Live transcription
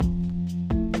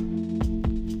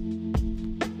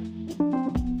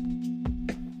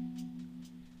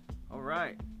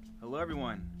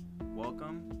everyone.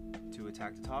 Welcome to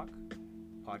Attack to Talk,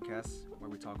 podcast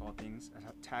where we talk all things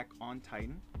Attack on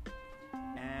Titan.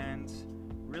 And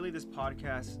really, this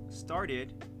podcast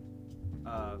started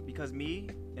because me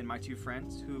and my two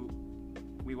friends, who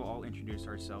we will all introduce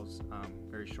ourselves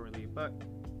very shortly, but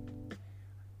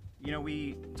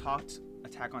we talked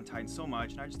Attack on Titan so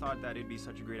much, and I just thought that it'd be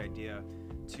such a great idea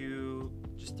to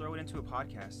just throw it into a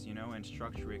podcast, and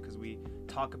structure it, because we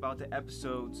talk about the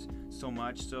episodes so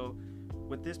much. So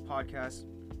with this podcast,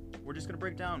 we're just going to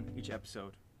break down each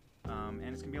episode, and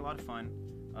it's going to be a lot of fun.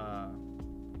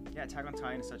 Attack on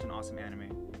Titan is such an awesome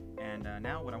anime, and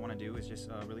now what I want to do is just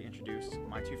really introduce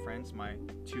my two friends, my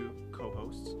two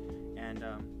co-hosts, and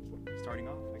starting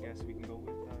off, I guess we can go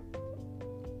with...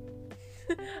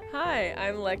 Hi,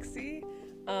 I'm Lexi.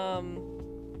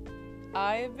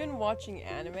 I've been watching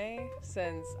anime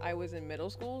since I was in middle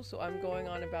school, so I'm going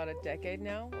on about a decade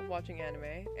now of watching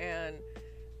anime, and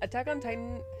Attack on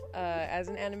Titan as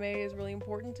an anime is really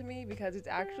important to me because it's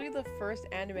actually the first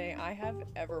anime I have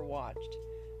ever watched.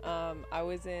 I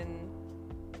was in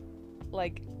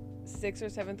like 6th or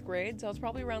 7th grade, so I was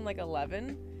probably around like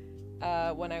 11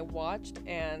 when I watched,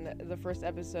 and the first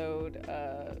episode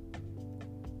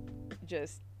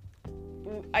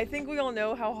I think we all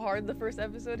know how hard the first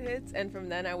episode hits, and from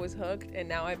then I was hooked, and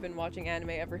now I've been watching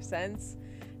anime ever since,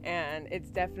 and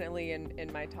it's definitely in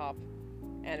my top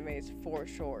animes for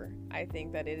sure. I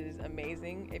think that it is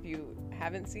amazing. If you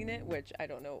haven't seen it, which I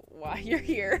don't know why you're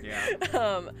here,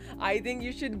 I think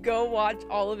you should go watch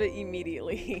all of it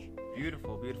immediately.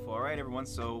 Beautiful. All right, everyone,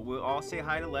 so we'll all say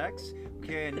hi to Lex.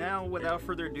 Okay, and now without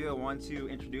further ado, I want to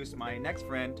introduce my next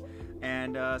friend,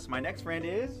 and so my next friend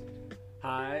is...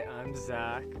 Hi, I'm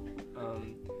Zach.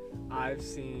 I've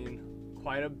seen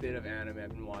quite a bit of anime.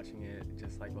 I've been watching it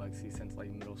just like Lexi since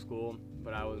like middle school,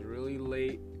 but I was really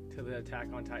late to the Attack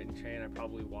on Titan train. I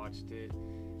probably watched it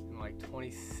in like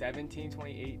 2017,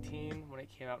 2018 when it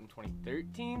came out in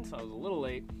 2013, so I was a little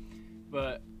late.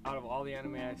 But out of all the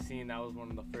anime I've seen, that was one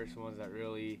of the first ones that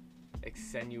really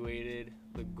accentuated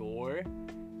the gore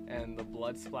and the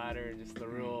blood splatter and just the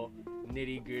real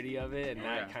nitty-gritty of it, and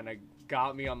that kind of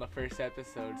got me on the first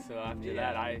episode. So after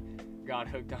that, I got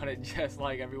hooked on it just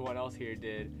like everyone else here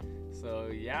did. So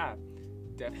yeah,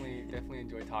 definitely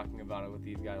enjoy talking about it with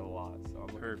these guys a lot. So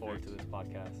I'm looking forward to this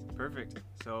podcast. Perfect.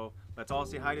 So let's all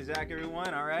say hi to Zach,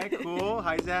 everyone. All right, cool.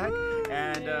 Hi, Zach.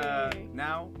 And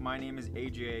now my name is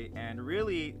AJ, and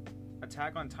really,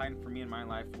 Attack on Titan for me in my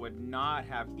life would not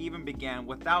have even began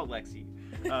without Lexi.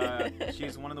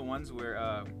 She's one of the ones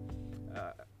where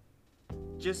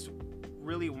just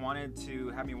really wanted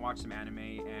to have me watch some anime,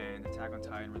 and Attack on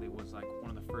Titan really was like one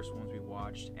of the first ones we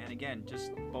watched. And again,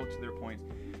 just both to their points,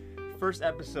 first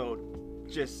episode,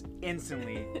 just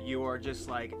instantly you are just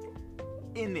like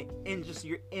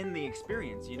you're in the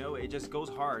experience, it just goes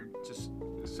hard just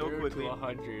so quickly.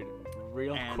 100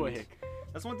 real quick.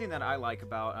 That's one thing that I like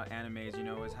about animes,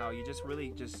 is how you just really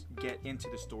just get into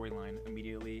the storyline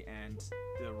immediately, and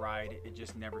the ride, it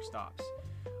just never stops.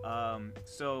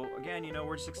 So again,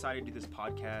 we're just excited to do this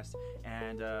podcast,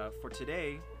 and for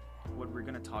today, what we're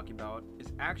going to talk about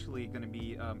is actually going to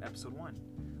be episode 1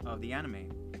 of the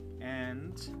anime.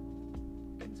 And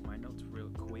getting to my notes real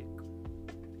quick.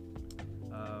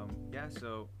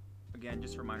 So again,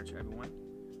 just a reminder to everyone,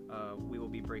 we will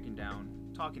be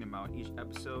talking about each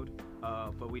episode,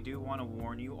 but we do want to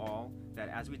warn you all that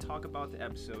as we talk about the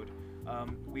episode,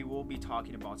 we will be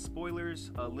talking about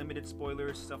spoilers, limited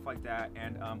spoilers, stuff like that,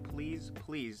 and please,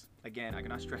 again, I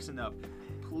cannot stress enough,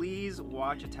 please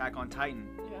watch Attack on Titan.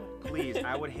 Please,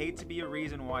 I would hate to be a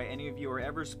reason why any of you are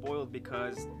ever spoiled,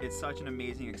 because it's such an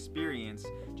amazing experience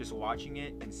just watching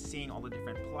it and seeing all the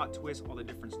different plot twists, all the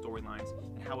different storylines,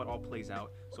 and how it all plays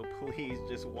out. So please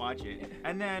just watch it.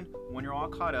 And then when you're all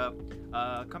caught up,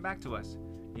 come back to us.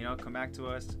 Come back to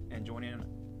us and join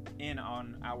in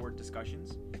on our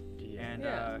discussions. And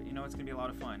it's gonna be a lot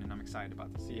of fun, and I'm excited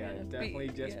about this. Definitely.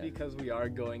 Because we are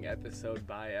going episode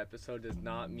by episode does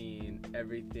not mean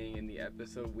everything in the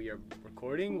episode we are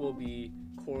recording will be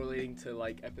correlating to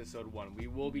like episode 1. We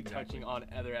will be touching on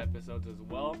other episodes as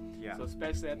well. So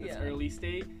especially at this early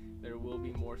state, there will be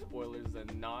more spoilers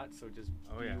than not. So just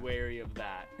be wary of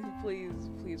that. Please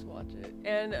watch it.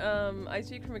 And I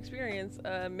speak from experience.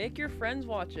 Make your friends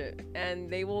watch it, and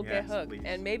they will get hooked. Please.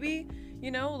 And maybe,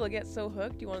 they'll get so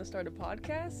hooked you want to start a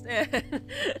podcast.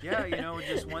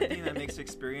 Just one thing that makes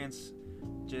experience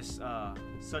just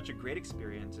such a great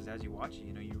experience is as you watch it,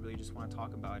 you really just want to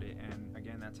talk about it. And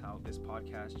again, that's how this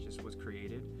podcast just was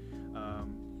created.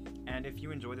 And if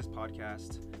you enjoy this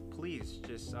podcast, please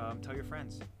just tell your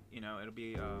friends. It'll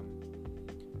be,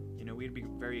 we'd be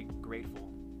very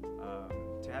grateful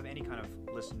to have any kind of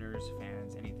listeners,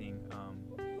 fans, anything,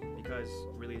 because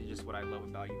really just what I love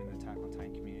about even the Attack on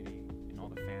Titan community and all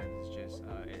the fans is just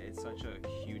it's such a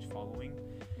huge following,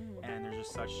 and there's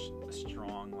just such a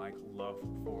strong like love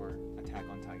for Attack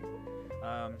on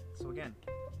Titan. So again,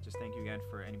 just thank you again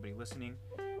for anybody listening,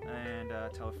 and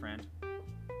tell a friend.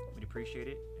 We'd appreciate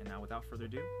it. And now, without further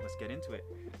ado, let's get into it.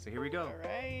 So here we go. All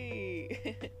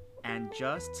right. And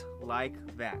just like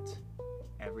that,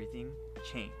 everything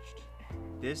changed.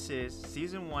 This is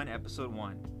Season 1, Episode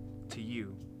 1, To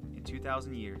You in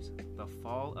 2,000 Years, The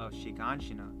Fall of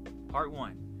Shiganshina, Part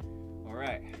 1. All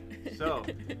right, so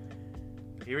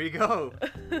here we go.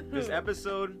 This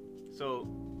episode, so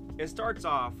it starts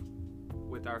off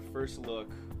with our first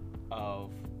look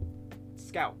of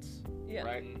scouts, Yeah.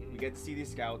 right? We get to see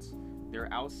these scouts.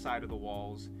 They're outside of the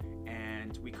walls,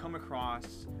 and we come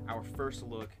across our first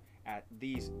look at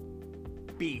these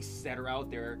beasts that are out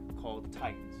there called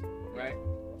Titans, right?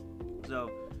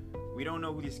 So we don't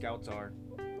know who these scouts are.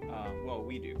 Well,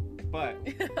 we do, but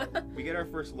we get our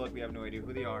first look. We have no idea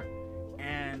who they are,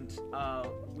 and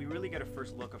we really get a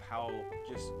first look of how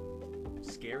just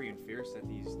scary and fierce that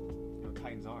these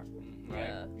Titans are, right?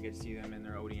 Yeah. We get to see them in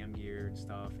their ODM gear and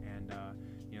stuff, and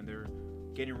they're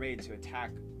getting ready to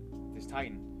attack this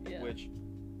Titan, Yeah. which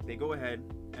they go ahead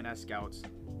and as scouts,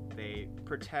 they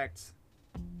protect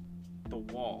the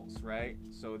walls, right?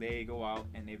 So they go out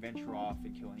and they venture off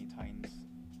and kill any Titans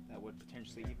that would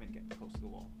potentially even get close to the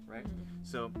wall, right?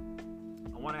 So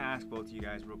I want to ask both of you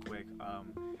guys real quick,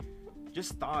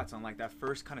 just thoughts on like that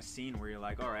first kind of scene where you're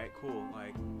like, all right, cool,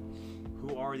 like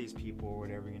who are these people or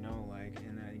whatever, like,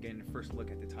 and then again, first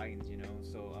look at the Titans,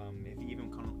 so if you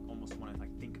even kind of almost want to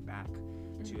like think back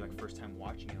to like first time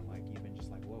watching it, like even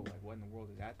just like, whoa, like what in the world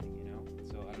is that thing,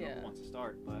 so I don't know who wants to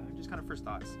start, but just kind of first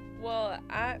thoughts. Well,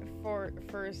 for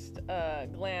first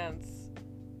glance,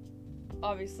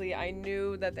 obviously I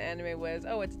knew that the anime was,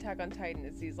 it's Attack on Titan.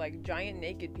 It's these like giant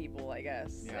naked people, I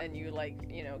guess, and you like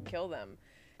kill them,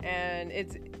 and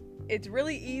it's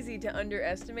really easy to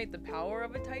underestimate the power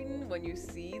of a Titan when you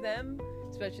see them,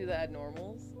 especially the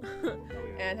abnormals,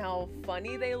 and how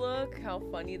funny they look, how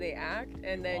funny they act,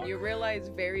 and then you realize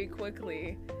very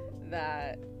quickly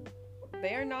that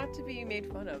they are not to be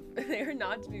made fun of. They are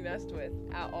not to be messed with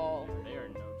at all. They are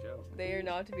no joke. They are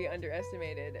not to be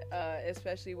underestimated,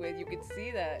 especially with, you could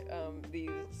see that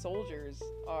these soldiers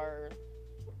are,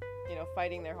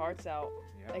 fighting their hearts out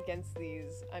against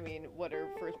these, what are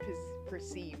first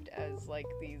perceived as like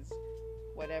these,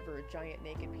 whatever, giant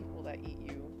naked people that eat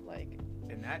you, like.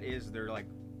 And that is their, like,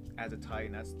 as a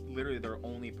Titan, that's literally their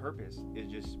only purpose, is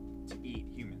just to eat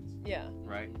humans. Yeah.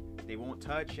 Right? They won't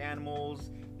touch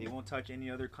animals. They won't touch any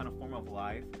other kind of form of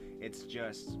life. It's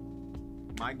just,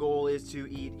 my goal is to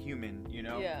eat human,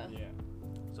 Yeah.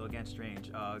 So again,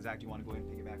 strange. Zach, do you want to go ahead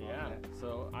and piggyback on that?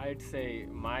 So I'd say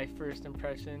my first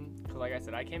impression, because like I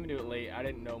said, I came into it late. I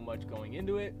didn't know much going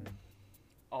into it.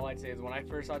 All I'd say is when I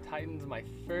first saw Titans, my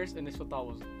first initial thought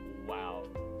was, wow,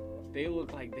 they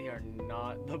look like they are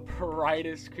not the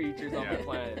brightest creatures on the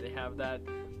planet. They have that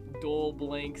dull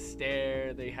blank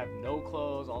stare. They have no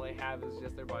clothes. All they have is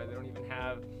just their body. They don't even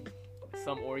have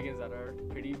some organs that are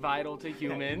pretty vital to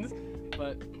humans.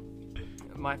 But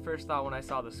my first thought when I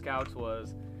saw the scouts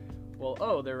was,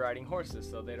 well, they're riding horses,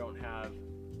 so they don't have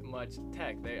much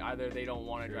tech. They don't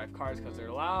want to drive cars because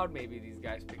they're loud. Maybe these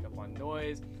guys pick up on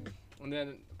noise. And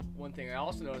then one thing I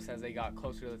also noticed as they got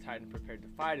closer to the Titan prepared to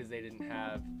fight is they didn't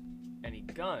have any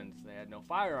guns. They had no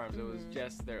firearms. It was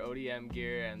just their ODM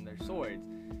gear and their swords.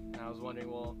 And I was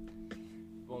wondering, well,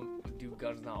 do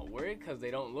guns not work? Because they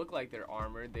don't look like they're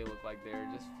armored. They look like they're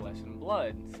just flesh and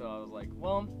blood. So I was like,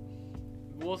 well,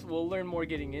 we'll learn more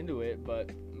getting into it.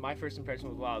 But my first impression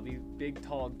was, wow, these big,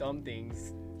 tall, dumb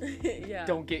things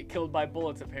don't get killed by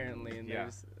bullets, apparently. And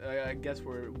there's, I guess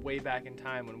we're way back in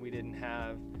time when we didn't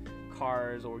have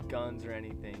cars or guns or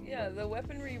anything. Yeah, the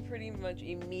weaponry pretty much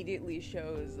immediately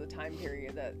shows the time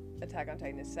period that Attack on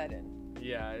Titan is set in.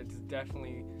 Yeah, it's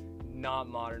definitely not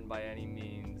modern by any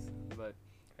means. But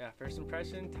yeah, first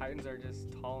impression, Titans are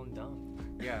just tall and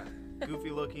dumb. Yeah,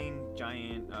 goofy looking,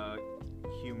 giant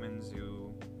humans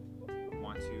who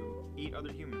want to eat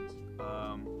other humans.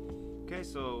 Okay,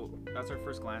 so that's our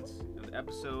first glance of the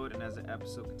episode, and as the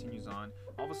episode continues on,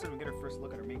 all of a sudden we get our first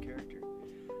look at our main character.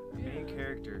 Our main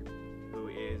character, who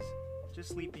is just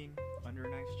sleeping under a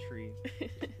nice tree,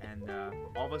 and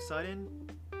all of a sudden,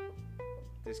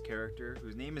 this character,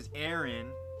 whose name is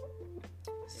Eren,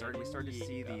 we start to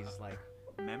see these like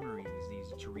memories,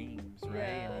 these dreams, right?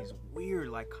 Yeah. And these weird,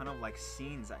 like kind of like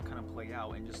scenes that kind of play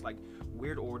out, and just like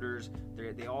weird orders.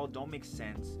 They all don't make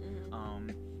sense,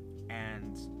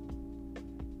 and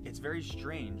it's very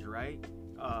strange, right?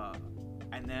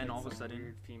 And then all of a sudden,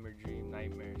 weird femur dream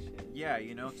nightmare shit. yeah,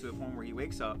 you know, to the point where he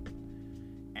wakes up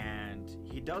and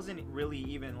he doesn't really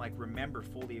even like remember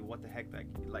fully what the heck that,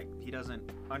 like, he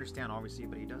doesn't understand obviously,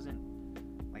 but he doesn't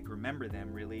like remember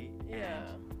them really. Yeah.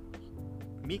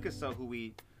 And Mikasa, who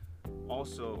we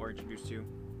also are introduced to,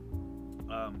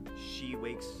 she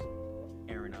wakes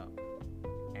Eren up,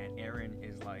 and Eren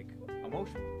is like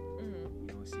emotional. Mhm. You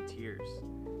know, we see tears,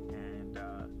 and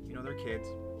you know, they're kids.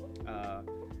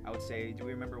 I would say, do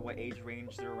we remember what age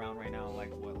range they're around right now?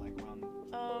 Like what, like around?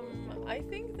 I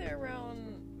think they're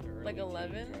around Early like teens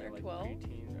 11 or like 12.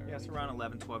 preteen, Yeah, it's early around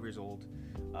 11, 12 years old.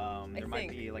 There might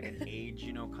think. be like an age,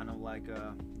 you know, kind of like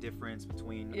a difference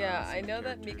between. Yeah, some I know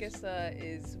that characters. Mikasa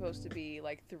is supposed to be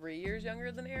like 3 years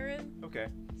younger than Eren. Okay.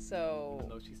 So, Even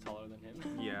though she's taller than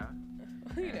him. Yeah.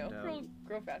 you know, And,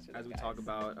 grow faster than As we guys. talk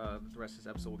about the rest of this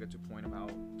episode, we'll get to a point of how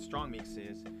strong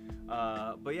Mikasa is.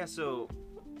 But yeah, so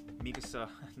Mikasa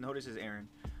notices Eren,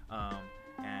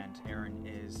 and Eren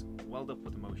is welled up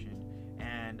with emotion,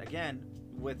 and again,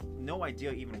 with no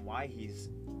idea even why he's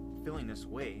feeling this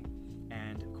way.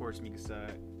 And of course,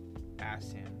 Mikasa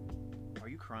asks him, "Are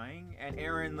you crying?" And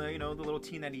Eren, the, you know, the little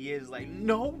teen that he is, like,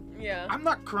 "No, Yeah. I'm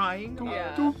not crying.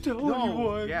 Yeah. Don't tell No.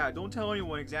 anyone. Yeah, don't tell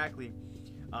anyone, exactly."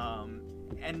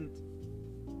 And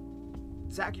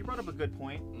Zach, you brought up a good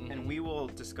point, and Mhm. we will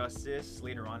discuss this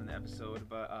later on in the episode.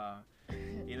 But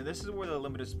you know, this is where the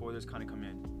limited spoilers kind of come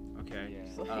in. Okay. Yeah.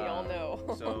 So we all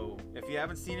know. So if you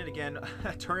haven't seen it again,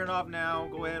 turn it off now.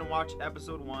 Go ahead and watch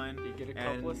episode 1. You get a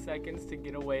couple of And- seconds to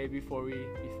get away before we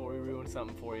ruin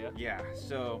something for you. Yeah.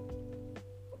 So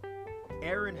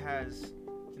Eren has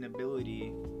an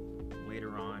ability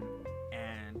later on,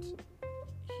 and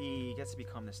he gets to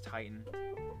become this Titan.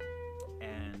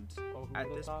 And Oh, who At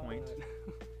would've this thought point,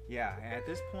 that? yeah, at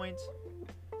this point,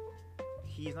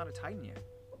 he's not a Titan yet.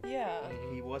 Yeah.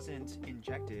 Mhm. He wasn't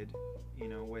injected, you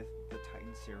know, with the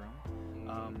Titan serum.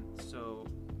 Mhm. So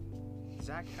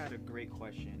Zach had a great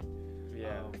question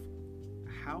Yeah. of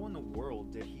how in the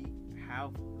world did he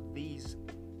have these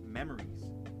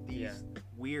memories, these Yeah.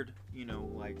 weird, you know,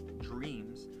 like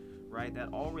dreams, right? That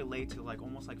all relate to like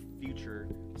almost like future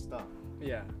stuff.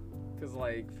 Yeah. Because,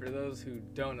 like, for those who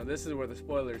don't know, this is where the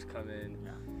spoilers come in.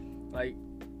 Yeah. Like,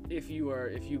 if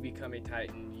you become a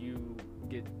Titan, you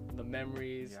get the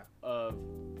memories Yeah. of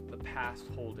the past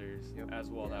holders Yep. as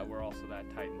well Yeah. that were also that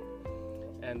Titan.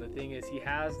 And the thing is, he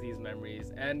has these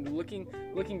memories. And looking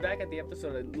back at the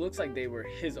episode, it looks like they were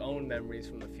his own memories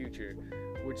from the future,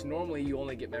 which normally you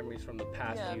only get memories from the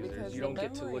past Yeah, users. because You the don't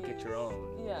get to look at your memories-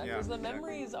 own. Yeah, Yeah, because the exactly.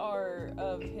 memories are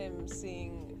of him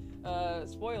seeing,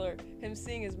 spoiler, him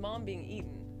seeing his mom being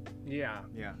eaten. Yeah.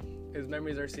 Yeah. His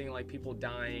memories are seeing like people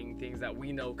dying, things that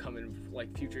we know come in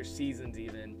like future seasons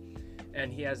even,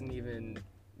 and he hasn't even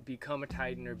become a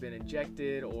Titan or been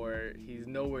injected, or he's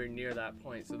nowhere near that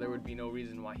point, so there would be no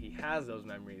reason why he has those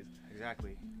memories.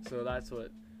 Exactly. So that's what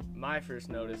my first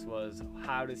notice was,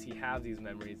 how does he have these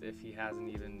memories if he hasn't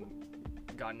even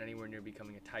gotten anywhere near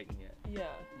becoming a Titan yet? Yeah.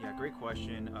 Yeah, great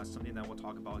question. Something that we'll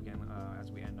talk about again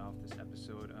as we end off this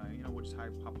episode. You know, we'll just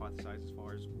hypothesize as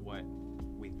far as what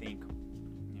we think,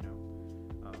 you know,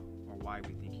 or why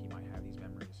we think he might have these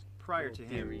memories prior to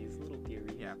him. Little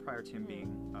theories. Yeah, prior to him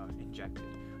being injected.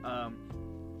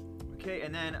 Okay,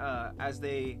 and then as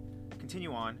they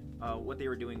continue on, what they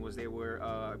were doing was they were,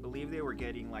 I believe they were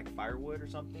getting like firewood or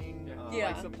something. Yeah.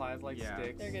 Like supplies, like yeah,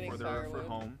 sticks. They're getting for firewood.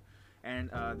 home, and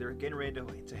they're getting ready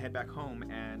to head back home,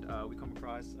 and we come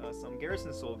across some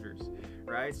garrison soldiers,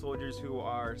 right? Soldiers who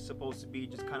are supposed to be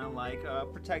just kind of like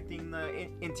protecting the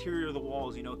interior of the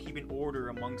walls, you know, keeping order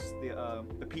amongst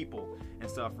the people and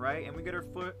stuff, right? And we get our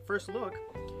first look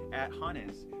at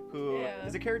Hannes, who Yeah.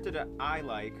 is a character that I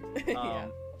like. Yeah.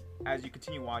 As you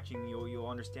continue watching, you'll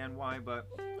understand why, but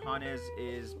Hannes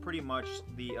is pretty much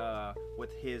the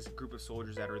with his group of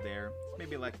soldiers that are there,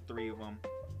 maybe like 3 of them,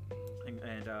 and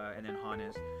then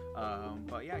Hannes.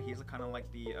 But yeah, he's kind of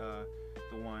like the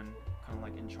one kind of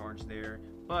like in charge there.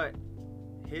 But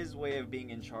his way of being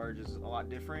in charge is a lot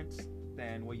different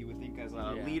than what you would think as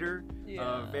a Yeah. leader.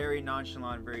 Yeah. Very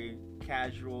nonchalant, very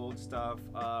casual and stuff.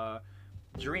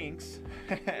 Drinks,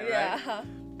 right? Yeah.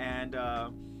 And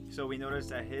so we noticed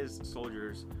that his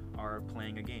soldiers are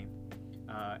playing a game.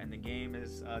 And the game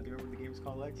is, do you remember what the game is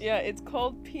called, Lex? Yeah, it's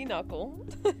called Pinochle.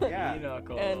 Yeah.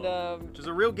 Pinochle. And Which is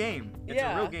a real game. It's a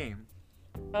Yeah. real game.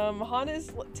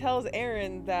 Hannes tells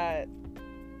Eren that.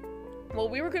 Well,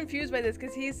 we were confused by this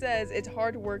because he says it's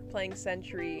hard work playing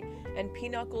Sentry, and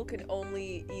Pinochle can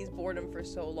only ease boredom for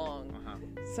so long.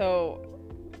 Uh-huh. So,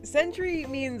 Sentry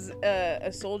means a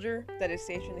soldier that is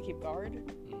stationed to keep guard,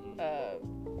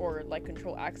 Mhm. or like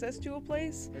control access to a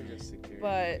place. They're just security,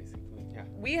 But- basically.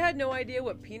 We had no idea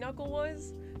what Pinochle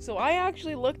was, so I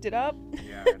actually looked it up.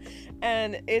 Yeah.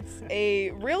 And it's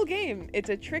a real game. It's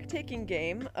a trick-taking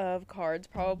game of cards,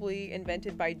 probably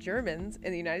invented by Germans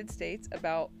in the United States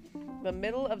about the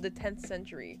middle of the 10th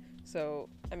century. So,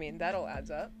 I mean, that all adds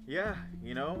up. Yeah,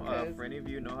 you know, Because- for any of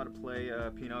you who know how to play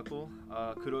Pinochle,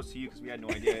 kudos to you because we had no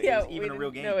idea Yeah, it was we even a didn't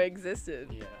real game. know it existed.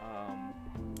 Yeah.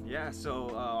 Yeah, so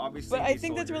obviously. But I these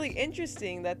think that's really soldiers-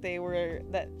 interesting that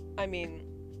I mean,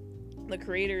 the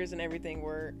creators and everything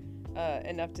were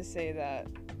enough to say that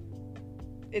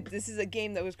this is a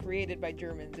game that was created by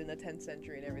Germans in the 10th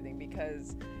century and everything,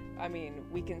 because, I mean,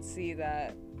 we can see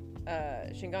that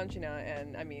Shinganshina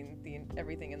and, I mean,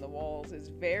 everything in the walls is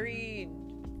very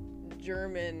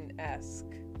German-esque.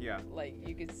 Yeah. Like,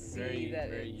 you could see Very, that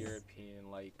very it's... European,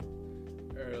 like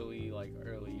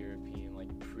early European, like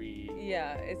pre.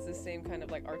 Yeah, it's the same kind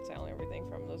of, like, art style and everything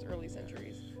from those early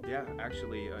centuries. Yeah,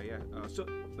 actually, yeah. So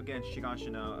again,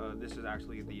 Shiganshina, this is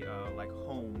actually the like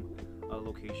home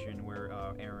location where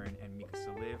Eren and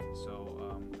Mikasa live.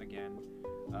 So again,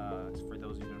 for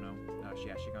those who don't know,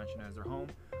 yeah, Shiganshina is their home.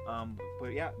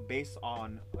 But yeah, based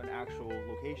on an actual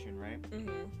location, right?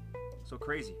 Mm-hmm. So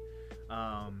crazy.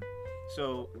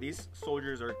 So these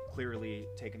soldiers are clearly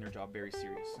taking their job very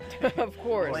serious. Of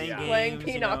course. Playing Yeah. games, Playing you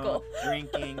Pinochle. know,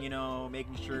 drinking, you know,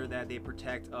 making sure that they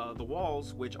protect the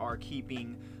walls, which are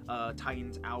keeping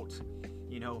Titans out,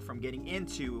 you know, from getting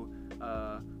into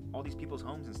all these people's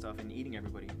homes and stuff and eating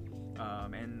everybody.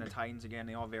 And the Titans, again,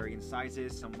 they all vary in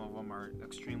sizes. Some of them are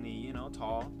extremely, you know,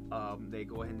 tall. They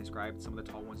go ahead and describe some of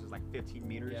the tall ones as like 15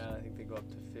 meters. Yeah, I think they go up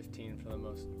to 15 for the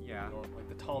most. Yeah. Like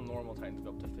the tall normal Titans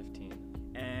go up to 15.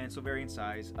 And so vary in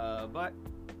size. But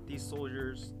these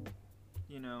soldiers,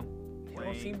 you know, They don't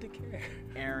playing seem to care.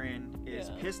 Eren is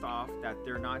Yeah. pissed off that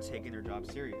they're not taking their job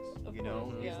serious. Of You know,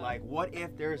 course, he's yeah. like, what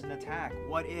if there's an attack?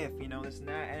 What if, you know, this and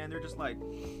that? And they're just like,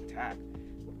 attack.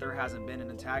 There hasn't been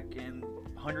an attack in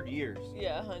 100 years.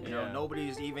 Yeah, 100. You know, Yeah.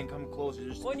 nobody's even come close to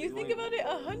just. When you think about it,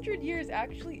 100 years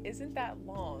actually isn't that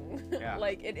long. Yeah.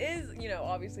 Like, it is, you know,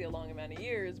 obviously a long amount of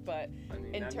years, but I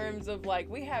mean, in that terms of, like,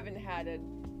 we haven't had a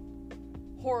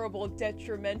horrible,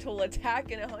 detrimental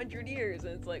attack in 100 years.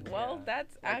 And it's like, well, Yeah.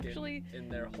 that's like actually... in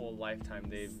their whole lifetime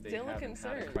they Still a haven't had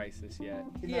concern. a crisis yet.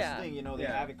 And that's Yeah. the thing, you know, they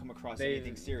Yeah. haven't come across They've-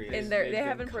 anything serious. And they've they been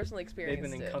haven't co- personally They've experienced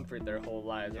been in it. comfort their whole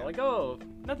lives. Yeah. They're like, oh,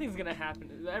 nothing's gonna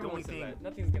happen. Everyone says thing- that.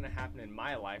 Nothing's gonna happen in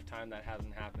my lifetime that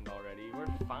hasn't happened already. We're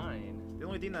fine. The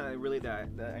only thing that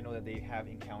I know that they have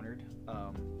encountered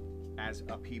as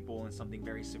a people and something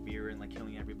very severe and like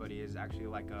killing everybody is actually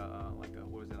like a what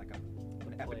was it, like an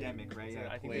epidemic, right? It's Yeah,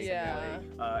 I think plague. it's Yeah.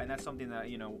 plague. And that's something that,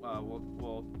 you know,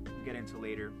 we'll get into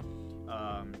later.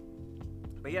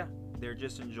 But yeah, they're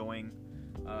just enjoying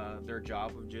their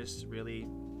job of just really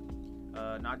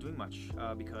not doing much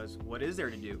because what is there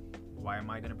to do? Why am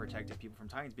I going to protect these people from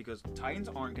Titans? Because Titans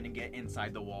aren't going to get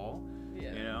inside the wall,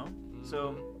 Yeah. you know?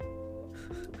 So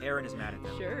Eren is mad at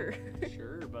them. Sure.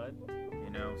 Sure, bud. You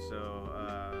know,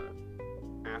 so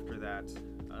after that,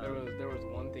 There was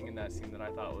one thing in that scene that I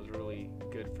thought was really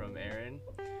good from Eren.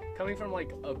 Coming from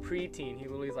like a preteen, he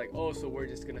literally is like, oh, so we're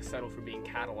just gonna settle for being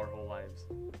cattle our whole lives.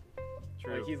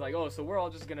 true. Like he's like, oh, so we're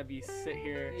all just gonna be sitting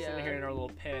here Yeah. in our little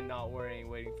pen, not worrying,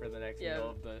 waiting for the next Yeah. meal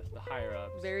of the higher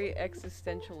ups. Very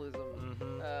existentialism.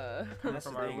 Mhm. And that's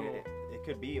from the our thing, little- it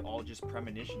could be all just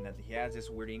premonition that he has this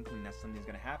weird inkling that something's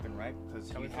gonna happen, right? Because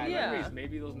he Coming had from Yeah. memories,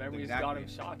 maybe those memories got him Exactly.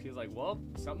 shocked. He was like, well,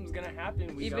 something's gonna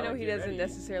happen. We Even gotta though he get doesn't ready.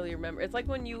 necessarily remember. It's like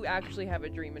when you actually have a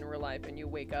dream in real life and you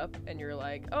wake up and you're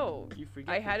like, oh, You forget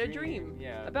I the had a dream.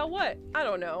 Yeah. about what? I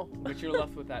don't know. But you're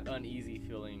left with that uneasy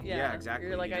feeling. Yeah, exactly,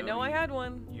 You're like, you I know, know I had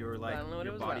one. you're like, I don't know what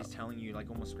your it was body's about. telling you, like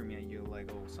almost screaming at you,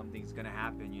 like, oh, something's gonna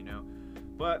happen, you know.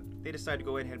 But they decide to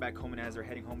go ahead and head back home, and as they're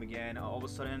heading home again, all of a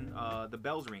sudden, the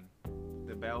bells ring.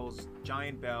 The bells,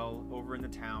 giant bell over in the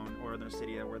town or in the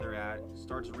city where they're at,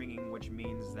 starts ringing, which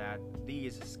means that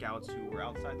these scouts who were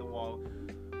outside the wall,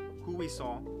 who we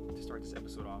saw to start this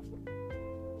episode off,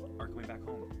 are coming back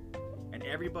home. And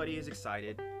everybody is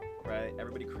excited, right?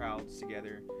 Everybody crowds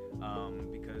together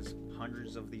because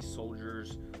hundreds of these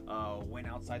soldiers went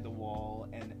outside the wall,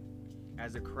 and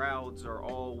as the crowds are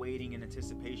all waiting in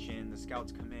anticipation, the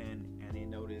scouts come in and they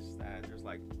notice that there's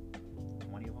like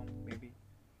 20 of them, maybe.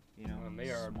 You know, And they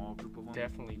a are small group of them.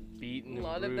 Definitely beaten. A and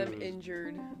lot of them bruised.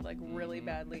 injured, like really Mhm.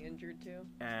 badly injured too.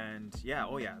 And yeah,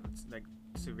 oh yeah, it's like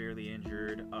severely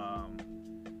injured.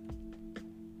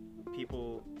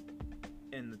 People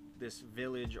in this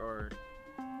village are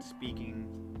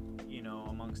speaking, you know,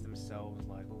 amongst themselves,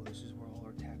 like, oh, this is where all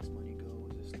our tax money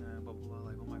goes, this and that, blah blah blah.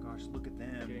 Like, oh my gosh, look at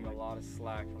them. Getting a lot of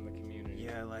slack from the community.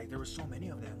 yeah, like there were so many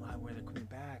of them. Like, where they're coming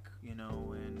back, you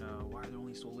know, and why are there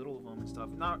only so little of them and stuff?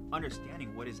 Not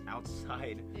understanding what is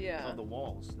outside Yeah. of the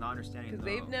walls. Not understanding Because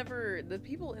they've never, the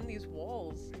people in these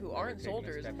walls who aren't Taking a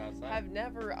soldiers step outside. have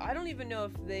never, I don't even know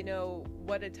if they know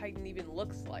what a Titan even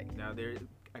looks like. Now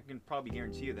I can probably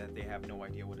guarantee you that they have no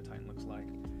idea what a Titan looks like.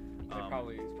 It's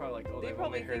probably like, oh, They they've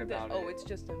probably only heard think that, about it. oh, it's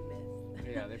just a myth.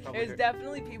 Yeah, they probably There's heard-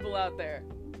 definitely people out there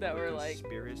that were like,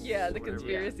 conspiracists, yeah, the whatever.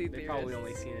 conspiracy They've probably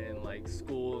only theorists. seen it in like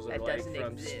schools or That like doesn't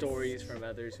from exist. stories from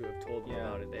others who have told them Yeah.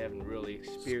 about it. They haven't really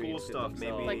experienced stuff, it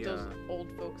maybe. themselves. Like those Yeah. old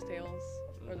folks' tales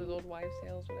or those old wives'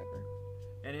 tales, whatever.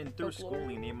 And in through Folklore.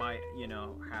 schooling, they might, you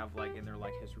know, have like in their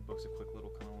like history books a quick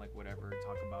little kind of like whatever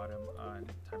talk about him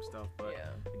type stuff. But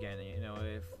Yeah. again, you know,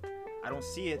 if I don't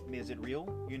see it, is it real?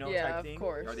 You know, Yeah, type of thing.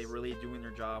 course. Are they really doing their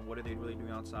job? What are they really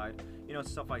doing outside? You know,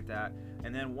 stuff like that.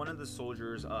 And then one of the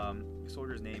soldiers, the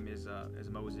soldier's name is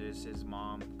Moses. His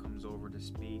mom comes over to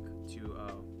speak to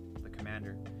the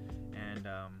commander, and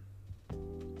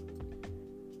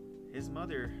his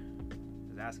mother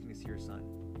is asking to see her son,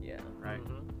 Yeah. right?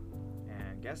 Mhm.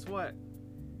 And guess what?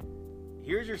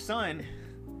 Here's your son,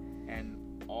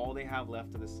 and all they have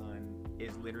left of the son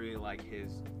is literally like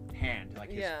his hand, like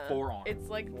his Yeah. forearm. It's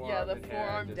like, yeah, Forearm the and hand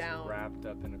forearm just down. wrapped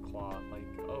up in a cloth. Like,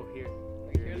 oh, here.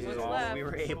 Like, Here here's it This is what's is. all left. we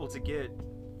were able to get,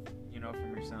 you know,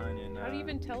 from your son. And How do you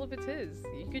even tell if it's his?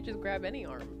 You could just grab any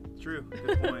arm. True,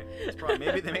 good point. It's probably,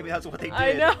 maybe that's what they did.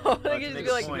 I know. to They could just make be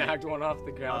a like, point. Snagged one off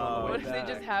the ground on the way what if they back.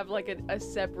 just have like a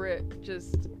separate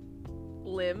just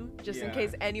limb, just in Yeah.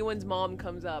 case anyone's mom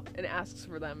comes up and asks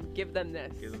for them? Give them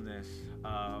this. Give them this.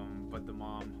 But the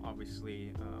mom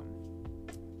obviously,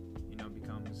 you know,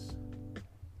 becomes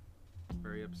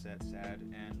very upset, sad,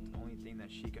 and the only thing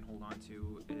that she can hold on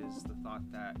to is the thought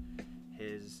that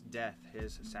his death,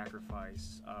 his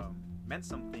sacrifice, meant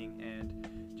something and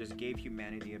just gave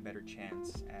humanity a better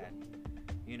chance at,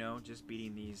 you know, just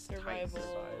beating these titans. Survival.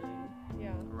 Surviving.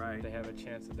 Yeah. Right. They have a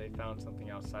chance that they found something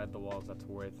outside the walls that's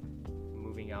worth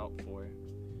moving out for.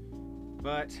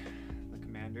 But the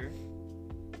commander,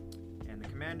 and the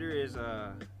commander is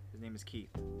his name is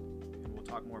Keith, and we'll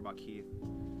talk more about Keith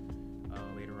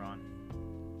later on.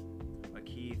 But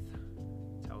Keith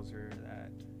tells her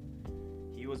that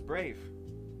he was brave,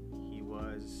 he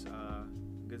was a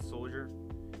good soldier,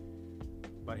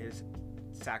 but his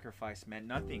sacrifice meant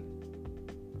nothing.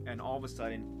 And all of a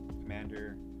sudden,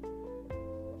 commander,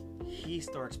 he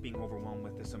starts being overwhelmed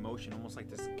with this emotion, almost like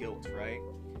this guilt, right?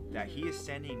 That he is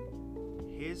sending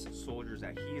his soldiers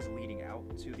that he is leading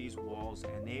out to these walls,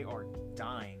 and they are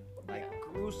dying like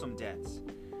gruesome deaths,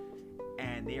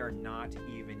 and they are not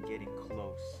even getting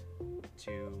close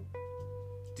to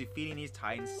defeating these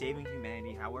titans, saving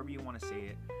humanity, however you want to say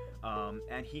it.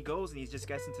 And he goes and he just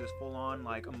gets into this full-on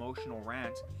like emotional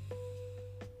rant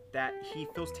that he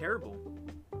feels terrible,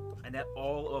 and that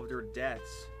all of their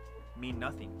deaths mean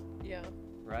nothing, Yeah.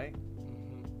 right?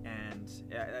 Mm-hmm.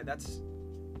 And that's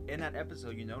in that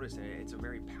episode. You notice that it's a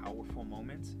very powerful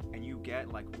moment, and you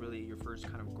get like really your first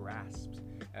kind of grasps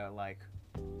at like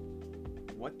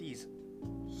what these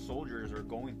soldiers are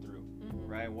going through,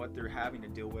 right? What they're having to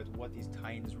deal with, what these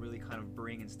titans really kind of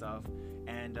bring and stuff.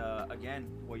 And again,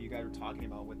 what you guys were talking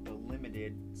about with the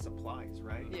limited supplies,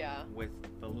 right? Yeah. With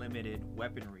the limited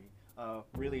weaponry,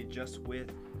 really just with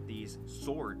these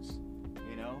swords,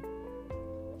 you know,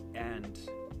 and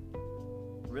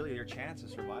really their chance of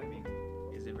surviving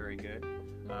isn't very good.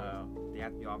 They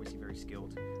have to be obviously very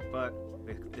skilled, but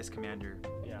this commander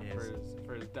Yeah, is,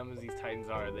 for as dumb as these titans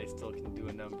are, they still can do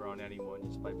a number on anyone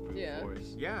just by brute Yeah.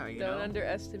 force. yeah, you Don't know,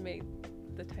 underestimate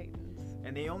the Titans.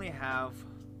 and they only have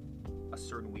a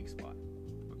certain weak spot,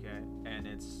 okay, and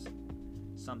it's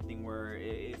something where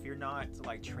if you're not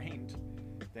like trained,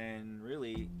 then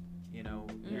really, you know,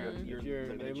 Mhm. you're If you're,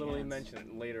 limited they literally chance. mention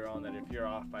it later on that if you're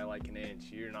off by like an inch,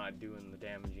 you're not doing the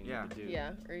damage you Yeah. need to do.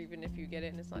 Yeah. Or even if you get it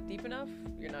and it's not deep enough,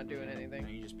 you're not doing and anything.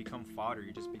 you just become fodder.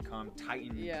 You just become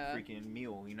Titan Yeah. freaking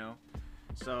meal, you know.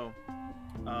 So,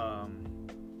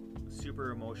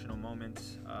 super emotional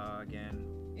moments. Again,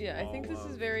 Yeah, I think all this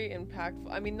is of- very impactful.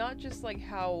 I mean, not just like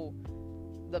how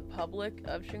the public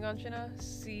of Shinganshina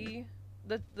see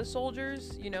the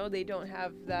soldiers. You know, they don't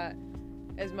have that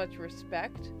as much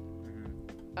respect.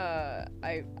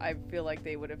 I feel like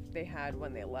they would have they had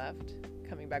when they left,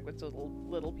 coming back with those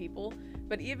little people.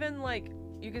 But even like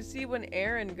you can see when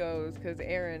Aaron goes, because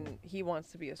Aaron he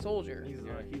wants to be a soldier. He's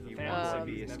yeah, a he fan. wants to Um,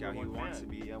 be a He's scout. He number one wants to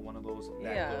fan. be one of those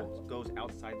that Yeah. goes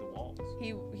outside the walls.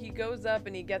 He goes up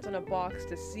and he gets on a box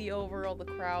to see over all the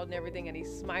crowd and everything, and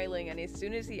he's smiling. And as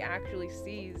soon as he actually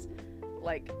sees,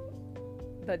 like,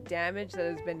 the damage that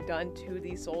has been done to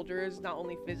these soldiers, not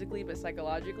only physically but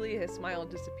psychologically, his smile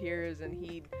disappears, and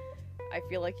I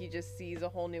feel like he just sees a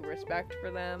whole new respect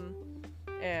for them,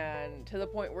 and to the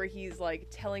point where he's like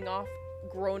telling off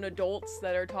grown adults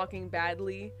that are talking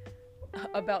badly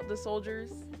about the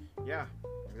soldiers. Yeah,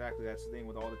 exactly. That's the thing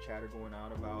with all the chatter going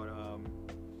out about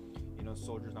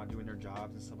soldiers not doing their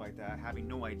jobs and stuff like that, having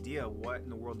no idea what in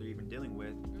the world they're even dealing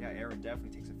with. Yeah, Aaron definitely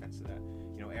takes offense to that.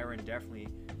 Aaron definitely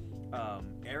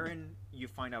Aaron, you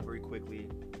find out very quickly,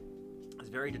 is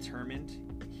very determined.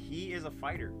 He is a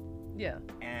fighter. Yeah.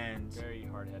 And very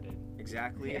hard-headed.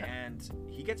 Exactly. Yeah. And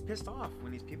he gets pissed off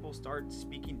when these people start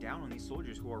speaking down on these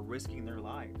soldiers who are risking their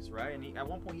lives, right? And at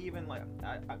one point he even I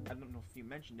don't know if you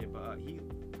mentioned it, but he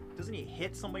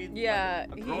hit somebody, yeah,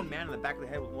 like a grown man in the back of the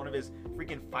head with one of his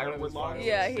freaking firewood logs.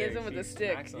 Yeah, he hits him with a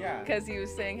stick. Yeah. Because he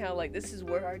was saying how like this is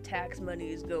where our tax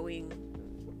money is going.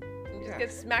 And just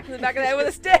gets smacked in the back of the head with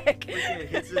a stick. Freaking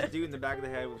hits this dude in the back of the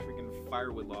head with a freaking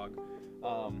firewood log.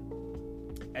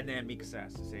 And then Mikasa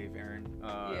has to save Aaron.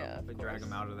 They drag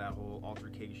him out of that whole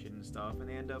altercation and stuff, and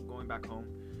they end up going back home.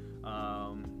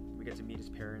 We get to meet his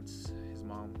parents, his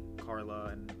mom Carla,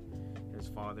 and his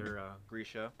father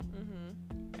Grisha.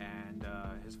 And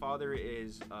his father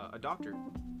is a doctor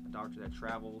that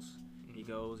travels. He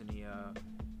goes and he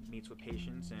meets with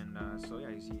patients, and so yeah,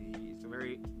 he's a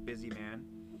very busy man.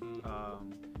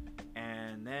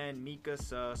 And then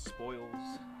Mikasa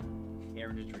spoils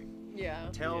Aaron's dream. Yeah.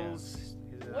 Tells his,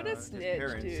 what a his snitch,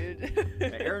 parents dude.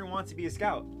 that Aaron wants to be a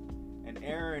scout, and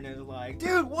Aaron is like,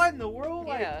 dude, what in the world?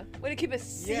 Yeah. Way to keep a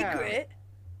secret.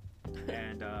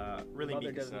 And really,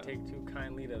 Mother Mikasa doesn't take too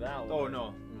kindly to that one. Oh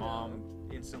no, mom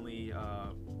instantly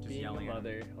just being yelling a at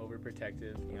mother,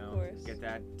 overprotective. him, Of course. get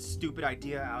that stupid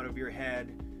idea out of your head,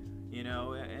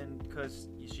 and because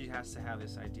she has to have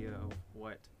this idea of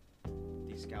what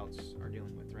these scouts are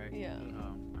dealing with, right? Yeah.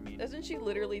 I mean, Doesn't she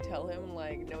literally tell him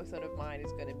like no son of mine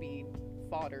is gonna be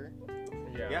fodder?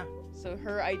 yeah. So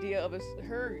her idea of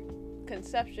her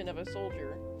conception of a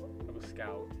soldier, Of a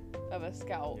scout. of a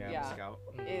scout, Yeah, the scout.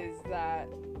 is that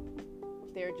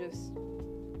they're just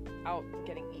out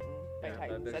getting eaten by Yeah,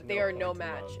 titans. there's That they no are no point to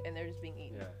match them. and they're just being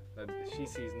eaten. Yeah, that she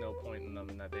sees no point in them,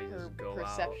 and that they Her just go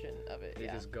perception of it. out. They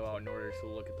Yeah. just go out in order to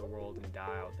look at the world and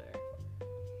die out there.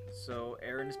 So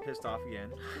Aaron is pissed off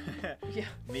again. Yeah.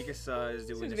 Mikasa is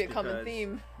doing Seems to this be a common because,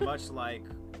 theme. much like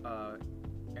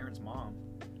Aaron's mom,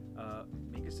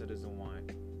 Mikasa doesn't want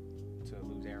to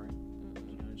lose Aaron.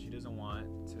 She doesn't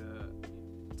want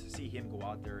to see him go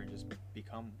out there and just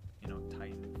become,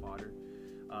 Titan fodder.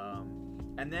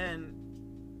 And then,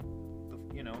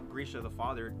 Grisha, the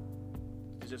father,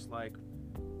 is just like,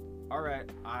 all right,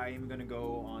 I'm gonna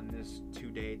go on this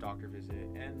 2-day doctor visit,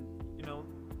 and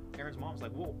Aaron's mom's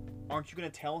like, well, aren't you gonna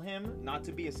tell him not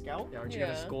to be a scout? Yeah, aren't you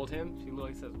gonna scold him? She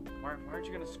literally says, why aren't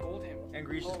you gonna scold him? And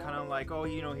Grisha's kind of like, oh,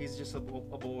 he's just a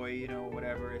boy,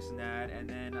 whatever, this and that. And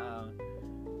then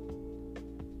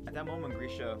at that moment,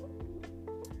 Grisha,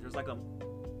 there's like a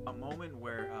moment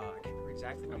where I can't remember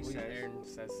exactly what I he believe says. Aaron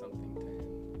says something to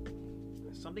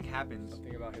him. Something happens.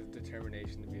 Something about his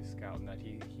determination to be a scout and that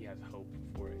he has hope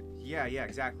for it. Yeah,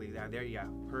 exactly.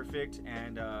 Perfect.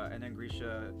 And then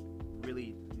Grisha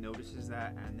really notices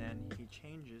that, and then he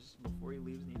changes before he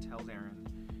leaves, and he tells Aaron,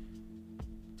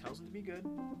 tells him to be good,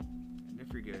 and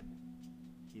if you're good,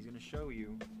 he's gonna show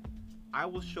you. I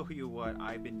will show you what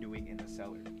I've been doing in the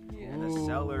cellar. Yeah. And the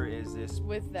cellar is this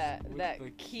With that With that the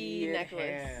key key necklace.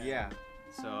 hand. Yeah.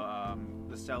 So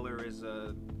the cellar is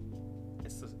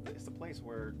it's the place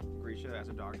where Grisha, as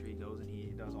a doctor, he goes and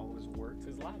he does all of his work. It's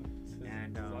his lab. It's his,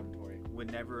 And his laboratory.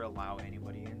 would never allow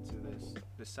anybody into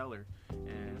the cellar.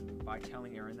 And by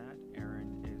telling Aaron that,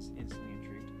 Aaron is instantly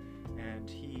intrigued, and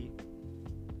he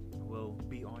will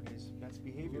be on his best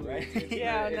behavior, right?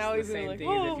 Yeah, it's now the he's same like, thing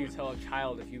as "Whoa." if you tell a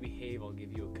child, if you behave, I'll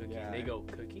give you a cookie. Yeah. And they go,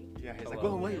 cookie? Yeah, he's like,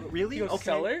 Hello. well, wait, really? You go, Okay.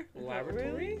 cellar? Like,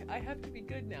 Laboratory? really? I have to be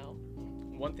good now.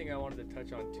 One thing I wanted to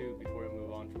touch on too before we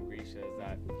move on from Grisha is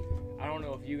that I don't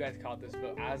know if you guys caught this,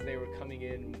 but as they were coming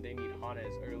in, they meet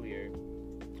Hannes earlier.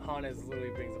 Hannes literally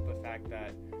brings up the fact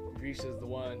that Grisha is the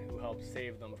one who helped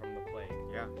save them from the plague.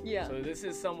 Yeah. Yeah. So this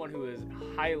is someone who is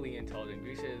highly intelligent.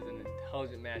 Grisha is an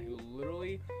intelligent man who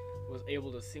literally was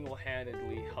able to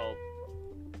single-handedly help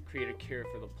create a cure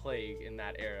for the plague in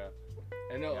that era.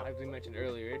 I know, Yeah. as we mentioned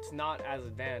earlier, it's not as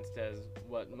advanced as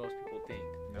what most people think.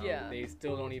 No. Yeah. They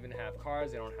still don't even have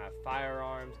cars, they don't have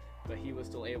firearms, but he was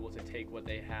still able to take what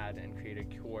they had and create a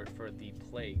cure for the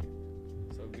plague.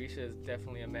 So Grisha is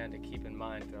definitely a man to keep in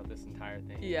mind throughout this entire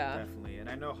thing. Yeah. Definitely. And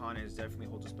I know Hannes definitely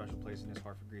holds a special place in his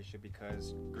heart for Grisha,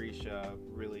 because Grisha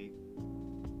really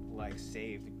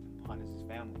saved Hannes'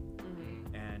 family. Mhm.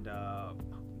 and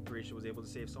Grisha was able to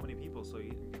save so many people. So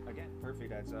again, perfect.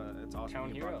 That's awesome.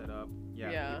 Town You brought hero. that up.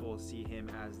 Yeah, Yeah. people see him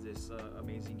as this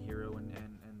amazing hero, and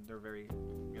they're very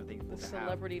thankful The to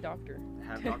celebrity doctor.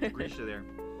 have Dr. Grisha there.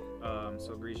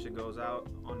 So Grisha goes out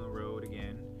on the road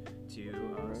again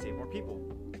to save more people,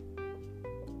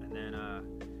 and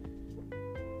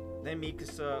then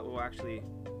Mikasa. Well, actually,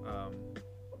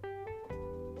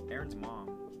 Aaron's mom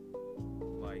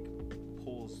like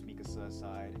pulls Mikasa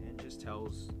aside and just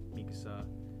tells Mikasa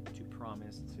to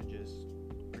promise to just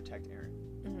protect Aaron,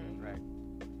 Mm-hmm. right?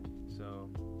 So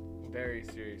Very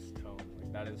serious tone.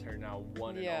 Like that is her now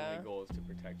one and Yeah. only goal is to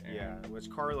protect Aaron. yeah, which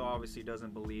Carlo obviously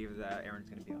doesn't believe that Aaron's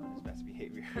gonna be on his best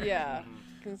behavior. Yeah,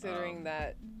 Mhm. considering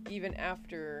that even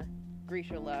after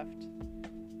Grisha left,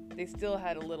 they still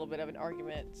had a little bit of an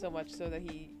argument, so much so that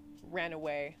he ran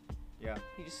away. Yeah.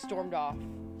 He just stormed off,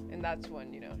 and that's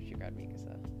when, she grabbed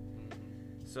Mikasa.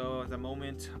 So at the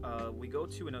moment, we go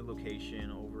to another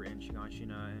location over in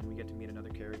Shiganshina, and we get to meet another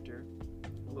character,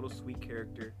 a little sweet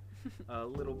character, a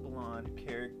little blonde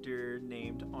character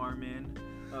named Armin,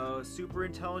 a super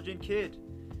intelligent kid,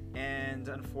 and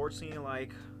unfortunately,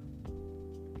 like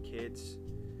kids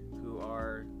who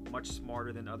are much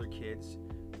smarter than other kids,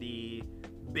 the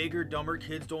bigger, dumber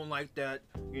kids don't like that.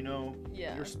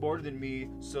 Yeah. You're smarter than me,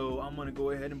 so I'm gonna go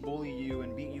ahead and bully you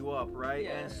and beat you up, right?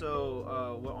 Yeah. And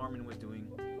so what Armin was doing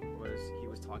was he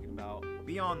was talking about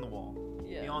beyond the wall,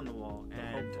 Yeah. beyond the wall, The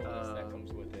and hopefulness that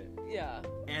comes with it. Yeah.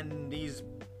 and these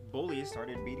bullies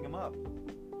started beating him up.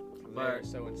 They're But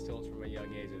so instilled from a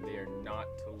young age that they are not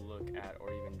to look at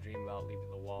or even dream about leaving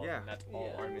the wall. Yeah. And that's all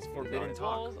Yeah. Armin's Forbidden thinking.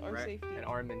 talk, Walls are right? safety. And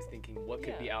Armin's thinking, what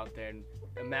could be Yeah. out there? And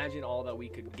imagine all that we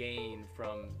could gain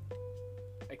from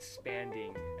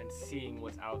expanding and seeing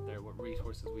what's out there, what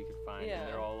resources we could find. Yeah. And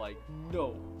they're all like,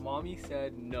 no. Mommy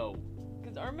said no.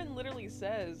 Because Armin literally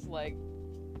says,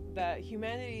 that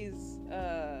humanity's,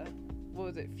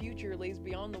 future lays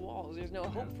beyond the walls. There's no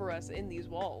hope for us in these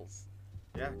walls.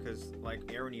 yeah, because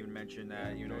like Aaron even mentioned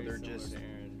that Very they're similar just to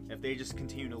Aaron. if they just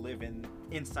continue to live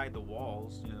inside the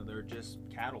walls, they're just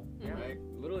cattle, Mhm. right?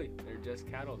 Literally, they're just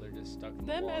cattle. They're just stuck in the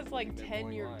Them walls, as living their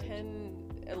boring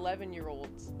lives.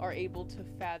 11-year-olds are able to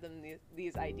fathom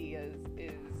these ideas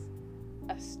is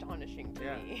astonishing to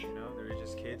Yeah, me. they're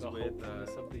just kids The with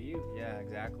hopefulness of the youth. yeah,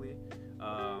 exactly.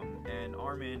 And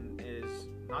Armin is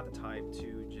not the type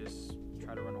to just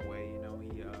try to run away.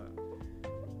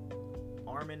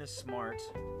 Armin is smart,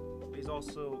 but he's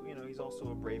also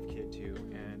a brave kid too.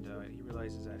 And he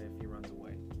realizes that if he runs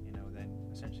away, then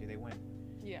essentially they win.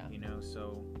 Yeah.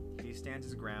 So he stands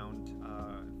his ground.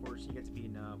 Unfortunately, he gets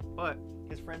beaten up, but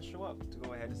his friends show up to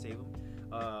go ahead and save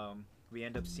him. We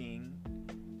end up seeing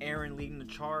Aaron leading the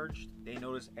charge. They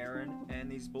notice Aaron,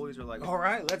 and these bullies are like, "All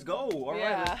right, let's go. All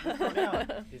right, let's go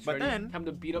down." He's But ready. then- Time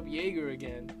to beat up Jaeger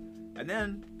again. And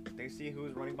then they see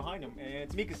who's running behind him, and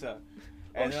it's Mikasa.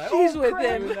 And they're like, she's with crap."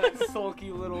 him. Doing that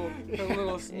sulky little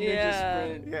ninja Yeah.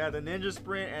 sprint. Yeah, the ninja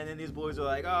sprint, and then these bullies are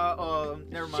like,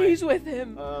 never mind. She's with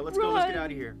him. Let's go. Let's get Run.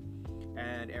 out of here.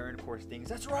 And Aaron, of course, thinks,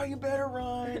 "That's right. You better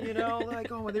run." Like,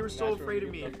 oh, they were so That's where afraid we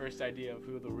of me. get the first idea of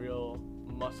who the real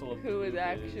muscle of the Who is group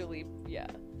actually, yeah.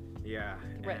 Yeah.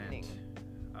 Threatening.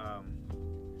 And,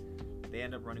 they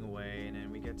end up running away, and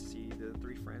then we get to see the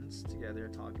three friends together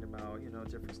talking about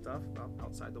different stuff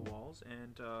outside the walls.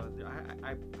 And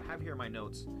I have here in my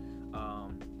notes.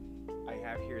 I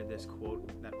have here this quote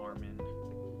that Armin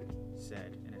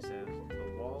said, and it says,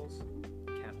 "The walls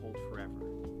can't hold forever.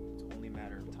 It's only a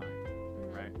matter of time."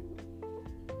 Right.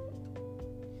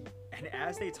 And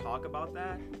as they talk about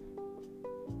that,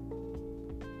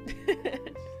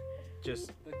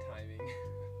 just The timing.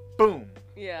 boom.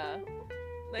 Yeah.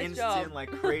 Nice Instant, job. like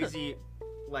crazy,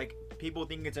 like people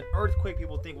think it's an earthquake.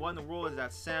 People think, what in the world is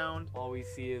that sound? All we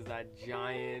see is that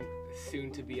giant,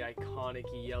 soon-to-be iconic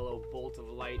yellow bolt of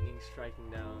lightning striking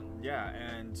down. Yeah,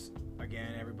 and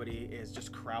again, everybody is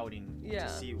just crowding Yeah. to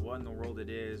see what in the world it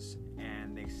is,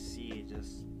 and they see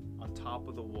just on top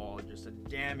of the wall, just a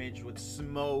damage with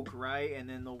smoke, right? And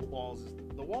then the walls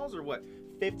are what,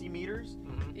 50 meters?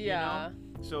 Yeah.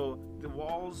 So the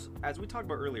walls, as we talked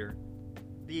about earlier,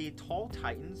 the tall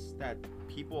titans that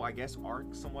people, I guess, are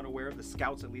somewhat aware of, the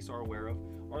scouts at least are aware of,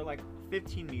 are like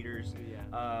 15 meters.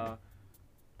 Yeah.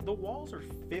 The walls are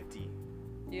 50,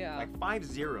 Yeah. like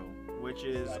 50, which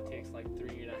is, So that takes like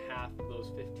 3.5 of those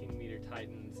 15-meter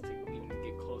titans to even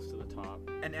get close to the top.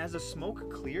 and as the smoke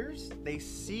clears, they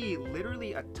see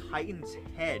literally a titan's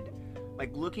head,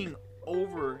 like looking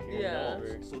over the Yeah.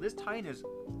 walls. So this titan is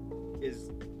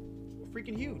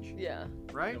freaking huge, Yeah.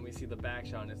 right? And we see the back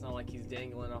shot, and it's not like he's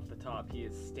dangling off the top. He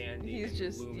is standing He's and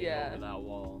just- looming yeah. over that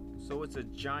wall. So it's a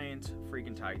giant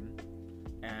freaking titan.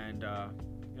 And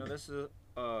this is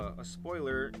a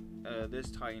spoiler.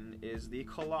 This Titan is the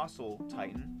Colossal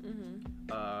Titan.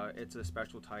 It's a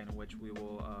special Titan, which we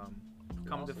will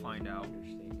come to find out.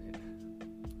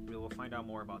 We will find out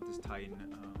more about this Titan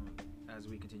as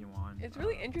we continue on. It's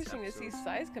really interesting to see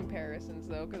size comparisons,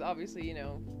 though, because obviously,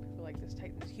 people are like, this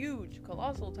Titan's huge,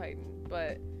 Colossal Titan,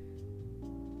 but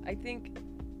I think,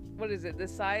 what is it, the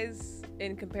size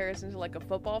in comparison to like a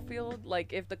football field?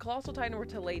 Like, if the Colossal Titan were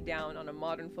to lay down on a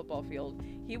modern football field,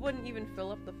 he wouldn't even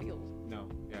fill up the field. No,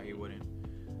 yeah, he wouldn't.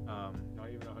 Not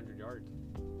even 100 yards.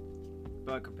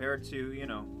 But compared to,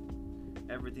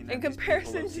 everything that In these people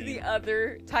comparison have to the seen,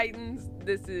 other Titans,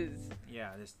 this is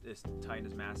this Titan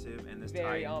is massive, and this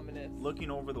very Titan ominous.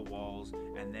 looking over the walls,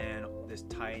 and then this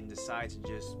Titan decides to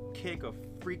just kick a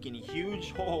freaking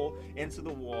huge hole into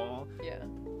the wall, Yeah.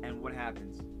 and what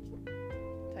happens?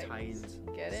 Titans,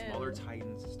 get in. smaller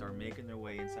Titans start making their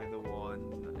way inside the wall,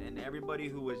 and everybody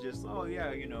who was just,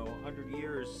 100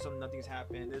 years, nothing's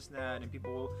happened, this and that, and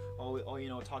people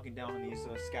all talking down on these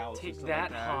scouts. and Take stuff that,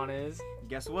 like that. Hannes.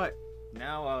 Guess what?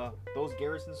 Now those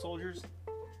garrison soldiers,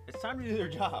 it's time to do their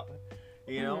job.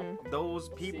 Those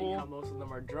people. Seeing how most of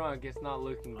them are drunk, it's not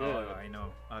looking good. Oh, I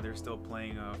know. They're still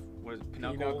playing. What is it?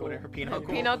 Pinochle? Pinochle. Whatever. Pinochle.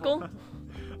 Pinochle?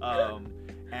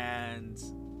 And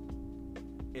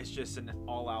it's just an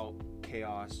all-out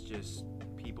chaos. Just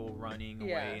people running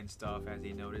away and stuff as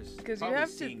they notice. Because you probably have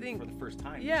to seeing think for the first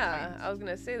time. Yeah, I was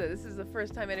gonna say that this is the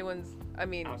first time anyone's.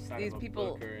 Outside These of a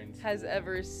people Booker in has school.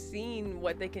 ever seen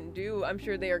what they can do. I'm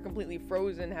sure they are completely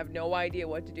frozen, have no idea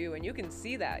what to do, and you can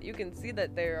see that. You can see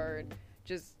that they are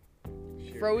just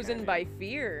Sheer frozen panic. by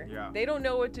fear. Yeah. They don't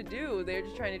know what to do. They're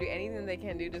just trying to do anything they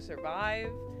can do to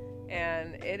survive,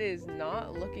 and it is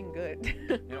not looking good.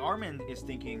 And Armin is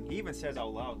thinking. He even says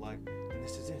out loud, like,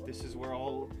 "This is it. This is where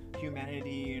all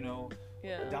humanity,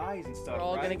 Yeah. dies and stuff. We're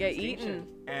all right? gonna get Extinction."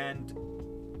 And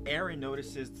Eren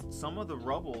notices some of the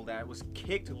rubble that was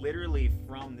kicked literally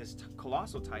from this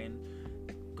Colossal Titan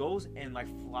goes and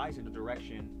flies in the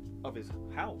direction of his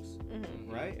house,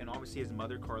 right? And obviously his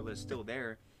mother Carla is still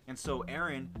there, and so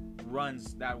Eren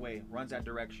runs that way, runs that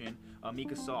direction.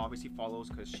 Mikasa obviously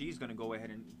follows because she's gonna go ahead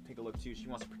and take a look too. She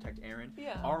wants to protect Eren.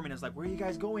 Yeah. Armin is like, "Where are you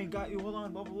guys going? Got you. Hold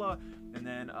on, blah blah blah." And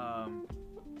then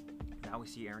now we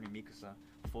see Eren and Mikasa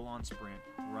full on sprint,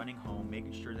 running home,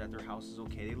 making sure that their house is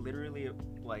okay. They literally,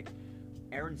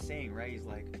 Eren's saying, right? He's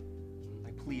like,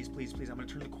 please, please, please, I'm gonna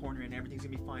turn the corner and everything's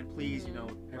gonna be fine, please,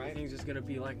 right? Everything's just gonna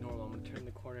be like normal. I'm gonna turn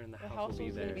the corner and the The house will be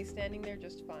was there. gonna be standing there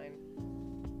just fine.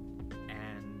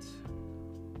 And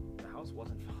the house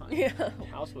wasn't fine. Yeah. The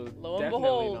house was Lo and definitely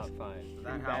behold. not fine. That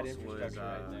Pretty bad house was, infrastructure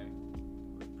right there.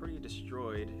 was pretty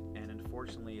destroyed, and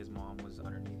unfortunately his mom was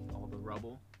underneath all the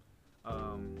rubble.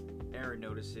 Eren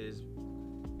notices.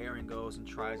 Eren goes and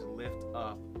tries to lift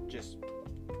up, just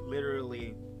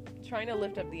literally. Trying to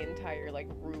lift up the entire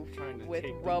roof Trying to with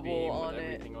take the rubble beam on with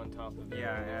it. everything on top of it.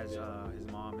 Yeah, as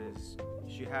his mom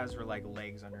she has her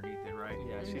legs underneath it, right?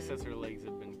 Yeah, she says her legs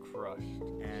have been crushed.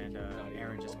 And Not even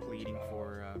Eren just able to pleading try.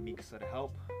 for Mikasa to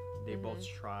help. They both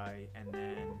try, and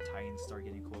then Titans start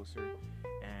getting closer,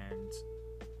 and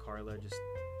Carla just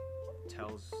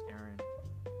tells Eren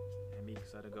and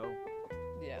Mikasa to go.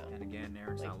 Yeah. And again,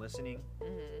 Eren's not listening.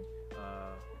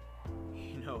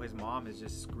 His mom is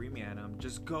just screaming at him,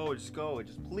 just go, just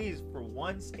please, for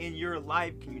once in your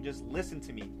life, can you just listen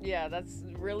to me? Yeah, that's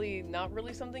really not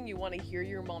really something you want to hear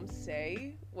your mom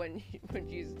say when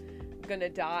she's gonna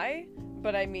die.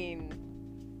 But I mean,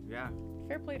 Yeah.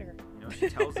 fair play to her. She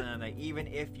tells them that even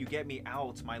if you get me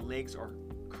out, my legs are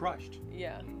crushed.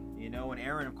 Yeah. And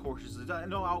Eren, of course, is like,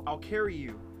 no, I'll carry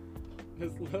you.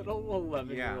 This little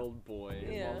 11-year-old boy is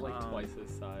Yeah. twice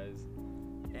his size.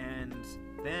 And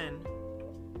then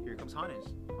here comes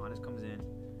Hannes. Hannes comes in.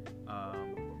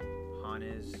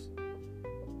 Hannes,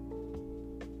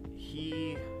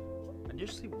 he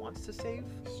initially wants to save.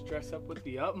 Stress up with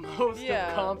the utmost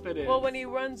of confidence. Well, when he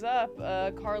runs up,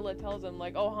 Carla tells him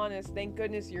oh, Hannes, thank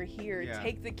goodness you're here. Yeah.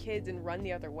 Take the kids and run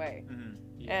the other way.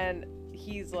 Yeah. And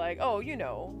he's like, oh,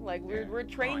 we're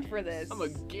trained for this. I'm a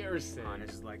garrison.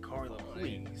 Hannes is like, Carla,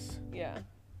 please. Yeah.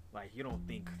 You don't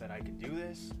think that I can do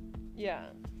this? Yeah.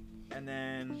 And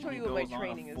then Show he you what my goes on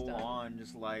training a is done. full-on,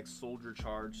 just soldier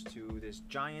charge to this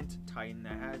giant Titan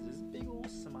that has this big old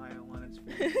smile on its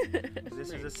face.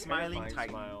 This is a smiling Terrifying Titan.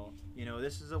 Smile.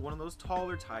 This is one of those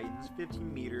taller Titans,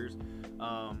 15 meters.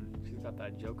 She's got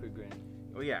that Joker grin.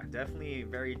 Oh yeah, definitely a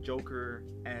very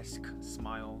Joker-esque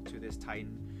smile to this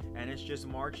Titan, and it's just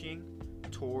marching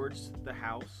towards the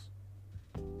house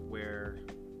where,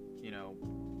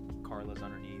 Carla's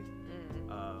underneath.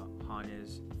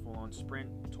 Hannes full-on sprint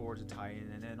towards the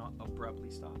Titan, and then abruptly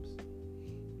stops.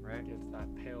 right? Gives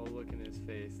that pale look in his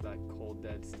face, that cold,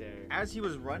 dead stare. As he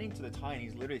was running to the Titan,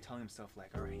 he's literally telling himself like,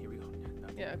 all right, here we go.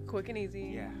 Nothing. Yeah, quick and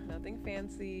easy. Yeah. Nothing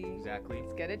fancy. Exactly.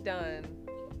 Let's get it done.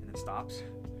 And then stops.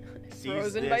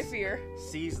 Frozen by fear.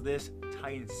 Sees this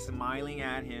Titan smiling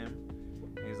at him.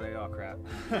 And he's like, oh crap.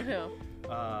 I know.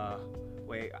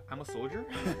 Wait, I'm a soldier?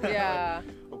 Yeah.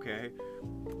 Okay.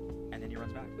 And then he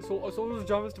runs back. So a soldier's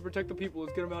job is to protect the people.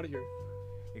 Let's get him out of here.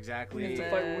 Exactly. We have to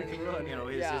And fight when we then- can run. You know,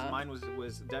 his Yeah. mind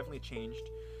was definitely changed.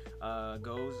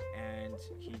 Goes and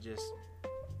he just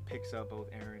picks up both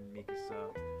Eren and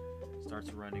Mikasa,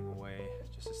 starts running away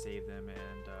just to save them,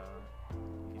 and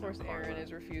Of course, Eren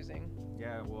is refusing.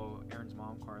 Yeah, well, Eren's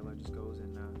mom, Carla, just goes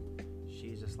and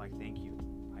she's just like, thank you,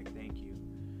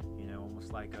 you know,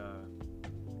 almost like a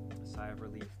sigh of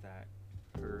relief that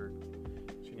her,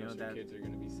 She you know, knows her that kids are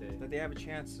gonna be safe. that they have a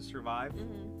chance to survive.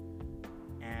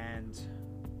 Mm-hmm. And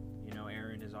you know,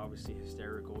 Eren is obviously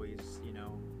hysterical. He's, you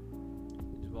know,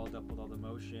 he's welled up with all the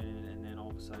emotion, and then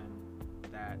all of a sudden,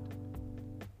 that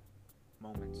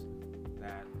moment,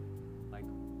 that like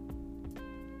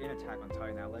in Attack on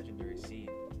Titan, that legendary scene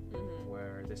Mm-hmm.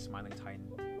 where this smiling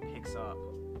Titan picks up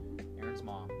Eren's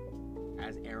mom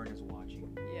as Eren is watching,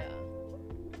 Yeah.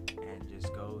 and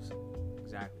just goes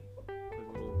exactly quick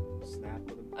little snap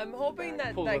with him. I'm hoping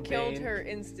that Pulls a that killed Bane. her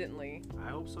instantly. I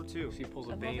hope so too. She pulls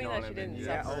a I'm Bane hoping on that she him didn't and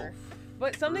Yeah. suffer. Oh.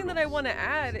 But something that I Brutal. want to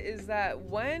add is that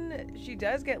when she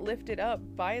does get lifted up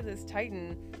by this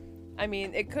Titan, I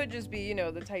mean, it could just be, you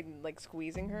know, the Titan like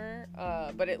squeezing her,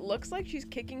 but it looks like she's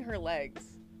kicking her legs.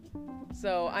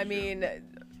 So, I mean,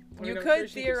 you I'm could sure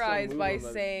she still theorize move by them,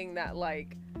 but- saying that,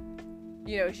 like,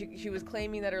 you know, she was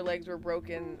claiming that her legs were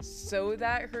broken so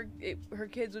that her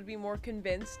kids would be more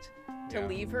convinced to Yeah.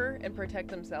 leave her and protect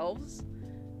themselves.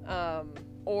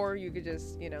 Or you could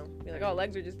just, you know, be like, oh,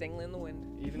 legs are just dangling in the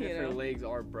wind. Even you if her know? legs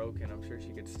are broken, I'm sure she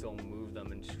could still move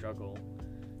them and struggle.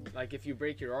 Like if you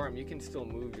break your arm, you can still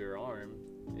move your arm.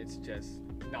 It's just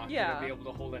not Yeah. gonna be able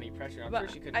to hold any pressure. I'm But sure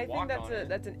she could I walk think that's on it.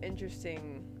 that's an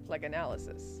interesting like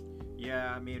analysis.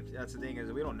 Yeah, I mean, that's the thing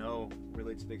is we don't know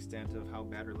really to the extent of how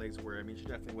bad her legs were. I mean, she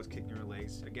definitely was kicking her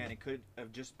legs. Again, it could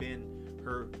have just been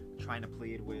her trying to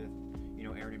plead with, you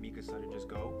know, Eren and Mikasa to just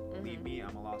go, leave Mhm. me,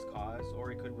 I'm a lost cause.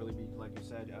 Or it could really be, like you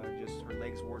said, just her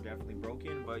legs were definitely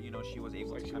broken, but, you know, she was It's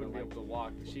able like to she kind wouldn't of be like, able to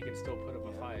walk, but she can still put up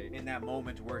a fight. in that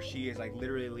moment where she is like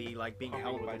literally like being Pumping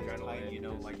held with by this adrenaline, Titan, you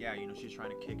know, just- like, yeah, you know, she's trying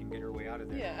to kick and get her way out of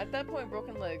there. Yeah, at that point,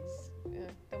 broken legs,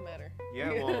 don't matter.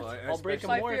 Yeah, well, I'll break them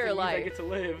Fight more for if it your means I life. get to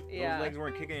live. Yeah. Those legs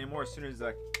weren't kicking anymore as soon as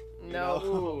like, No,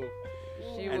 Ooh.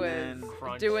 she And was then-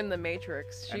 Crunch. doing the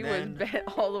Matrix. She And was then-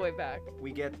 bent all the way back.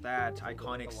 we get that iconic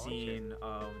The launcher. scene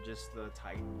of just the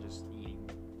Titan just eating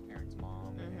Eren's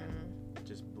mom and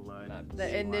just blood. That and The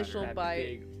splatter. initial that bite.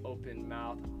 big open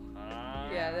mouth.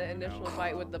 Yeah, the I initial know.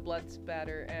 fight with the blood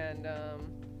spatter, and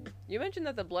you mentioned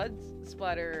that the blood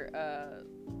splatter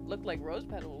looked like rose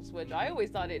petals, which I always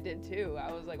thought it did too.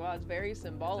 I was like, wow, it's very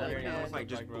symbolic. It Very and, looks like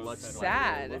just Like rose blood petals. splatter.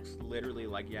 Sad. It looks literally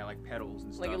like, yeah, like petals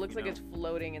and stuff. like it looks you like know? it's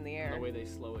floating in the And air. the way they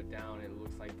slow it down, it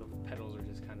looks like the petals are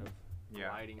just kind of Yeah.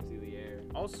 gliding through the air.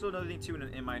 Also, another thing too,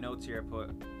 in my notes here, I put,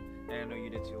 and I know you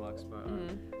did too, Lux, but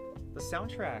Mhm. the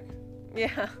soundtrack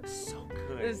Yeah, is so the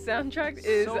good. soundtrack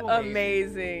is So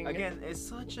amazing. Again, it's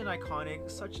such an iconic,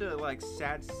 such a like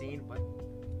sad scene, but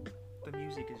the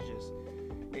music is just,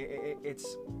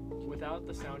 it's Without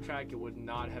the soundtrack, it would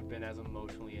not have been as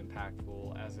emotionally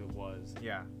impactful as it was.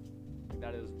 yeah.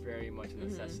 That is very much a Mhm.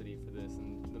 necessity for this,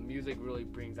 and the music really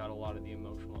brings out a lot of the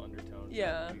emotional undertones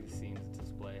Yeah. that these scenes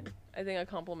display. I think it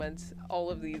complements all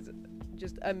of these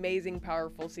just amazing,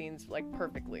 powerful scenes like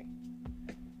perfectly.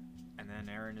 And then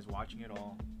Eren is watching it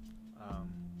all.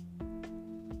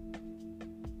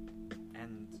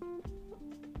 And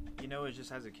you know, it's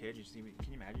just as a kid, can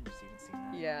you imagine just even seeing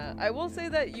that? Yeah, I will say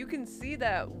that you can see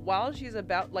that while she's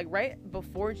about, like right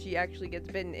before she actually gets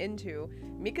bitten into,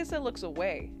 Mikasa looks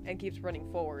away and keeps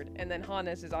running forward. And then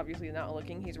Hannes is obviously not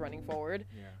looking, he's running forward.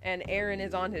 Yeah. And Eren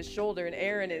is on his shoulder and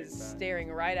Eren is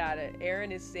staring right at it.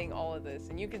 Eren is seeing all of this.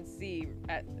 And you can see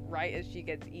right as she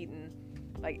gets eaten,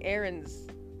 like Eren's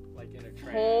Like in a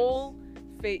trance. whole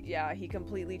fate, yeah, he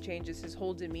completely changes his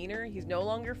whole demeanor. He's no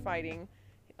longer fighting.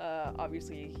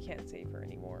 Obviously, he can't save her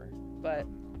anymore. But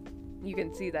you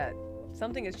can see that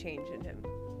something has changed in him.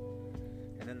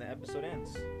 And then the episode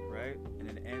ends, right? And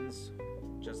it ends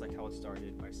just like how it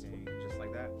started by saying, just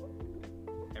like that,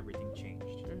 everything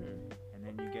changed. Hmm. And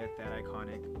then you get that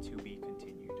iconic "to be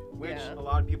continued," which Yeah. a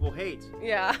lot of people hate.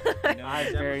 Yeah. You know, I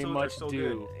these very episodes are much so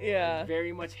do. good. Yeah. I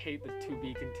very much hate the to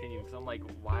be continued because I'm like,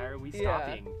 why are we Yeah.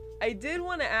 stopping? I did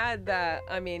want to add that,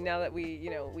 I mean, now that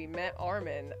we met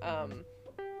Armin,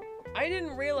 I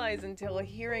didn't realize until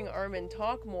hearing Armin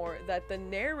talk more that the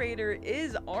narrator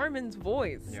is Armin's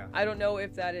voice. Yeah. I don't know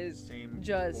if that is Same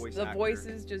just voice the actor. voice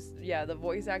is just the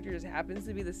voice actor just happens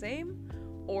to be the same,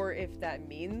 or if that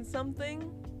means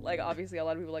something. Like, obviously a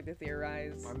lot of people like to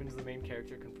theorize. Armin's the main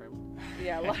character, confirmed.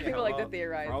 Yeah, a lot of people like to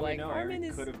theorize, for all we like know, Armin Aaron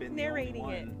is could have been narrating the it.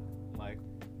 only one, like,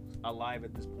 alive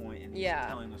at this point and Yeah. he's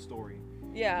telling the story.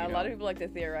 Yeah, you a lot know? of people like to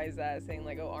theorize that, saying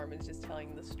like, oh, Armin's just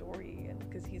telling the story, and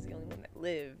because he's the only one that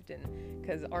lived, and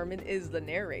because Armin is the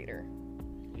narrator.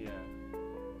 Yeah.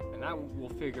 And that we'll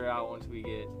figure out once we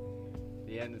get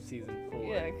the end of season 4.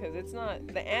 Yeah, because it's not,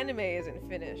 the anime isn't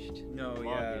finished. No, The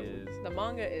yeah. manga is. The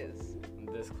manga is. I'm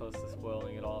this close to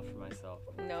spoiling it all for myself.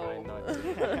 I'm No. trying not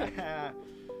to.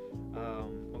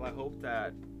 Well, I hope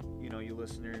that you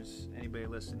listeners, anybody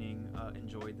listening,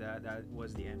 enjoyed that. That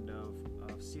was the end of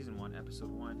season 1, episode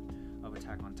 1 of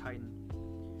Attack on Titan.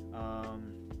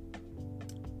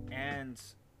 And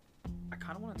I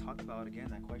kind of want to talk about again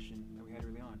that question that we had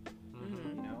early on.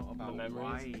 Mhm. About memories?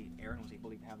 why Aaron was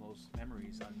able to have those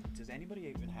memories. Does anybody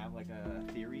even have like a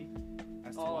theory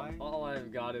as to all, why? all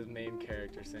I've got is main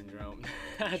character syndrome.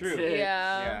 That's True. it.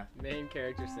 Yeah. Main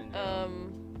character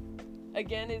syndrome.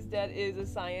 Again, his dad is a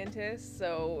scientist,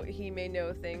 so he may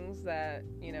know things that,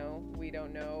 we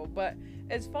don't know. But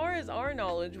as far as our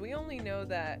knowledge, we only know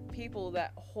that people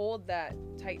that hold that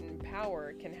Titan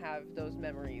power can have those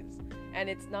memories. And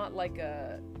it's not like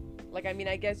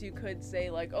I guess you could say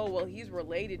like, oh, well, he's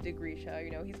related to Grisha,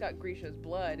 he's got Grisha's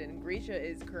blood, and Grisha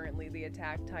is currently the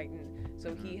attack Titan.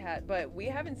 So he had, but we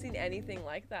haven't seen anything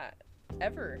like that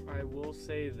ever. I will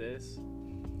say this.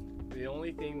 The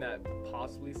only thing that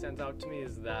possibly stands out to me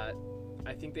is that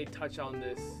I think they touch on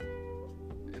this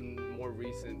in more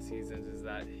recent seasons, is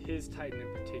that his Titan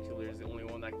in particular is the only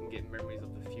one that can get memories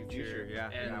of the future,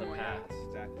 and the past.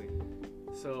 Exactly.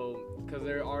 So, because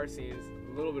there are scenes,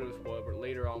 a little bit of a spoiler, but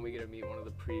later on we get to meet one of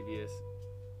the previous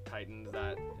Titans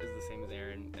that is the same as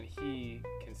Eren, and he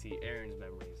can see Eren's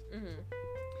memories. Mm-hmm.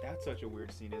 That's such a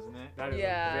weird scene, isn't it? That is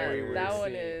Yeah, a very weird that one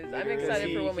scene. is. I'm Literally.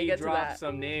 excited for when we get to He drops that.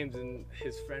 some names, and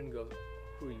his friend goes,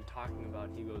 "Who are you talking about?"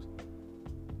 He goes,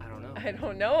 "I don't know. I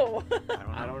don't know.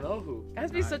 I don't know who." It has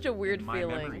to be Not such a weird in my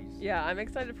feeling. memories. Yeah, I'm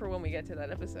excited for when we get to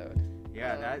that episode.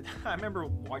 Yeah, that I remember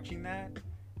watching that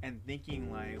and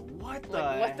thinking like, what the,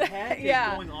 Like, what the heck is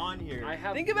yeah. going on here? I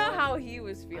have Think about one- how he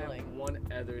was I have feeling. one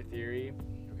other theory,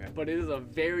 Okay. but it is a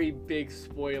very big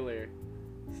spoiler,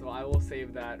 so I will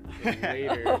save that for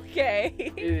later. Okay.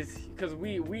 It is because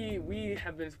we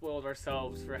have been spoiled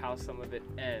ourselves for how some of it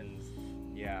ends,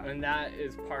 Yeah. and that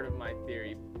is part of my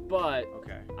theory. But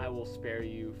Okay. I will spare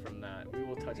you from that. We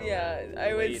will touch on Yeah, that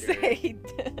I would later. say.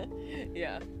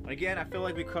 Yeah. Again, I feel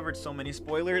like we covered so many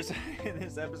spoilers in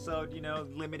this episode.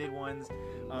 Limited ones,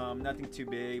 nothing too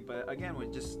big. But again,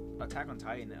 with just Attack on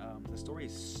Titan, the story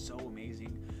is so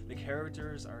amazing. The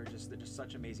characters they're just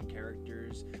such amazing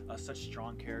characters, such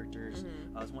strong characters.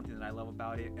 Mhm. That's one thing that I love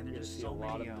about it. And You there's just see so a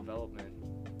lot many of development.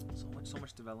 so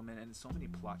much development and so many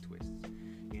plot twists,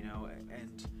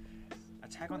 and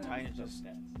Attack on Titan is just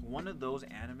one of those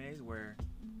animes where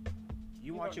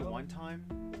you watch it one time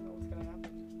What's gonna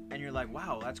happen? and you're like,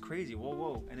 wow, that's crazy,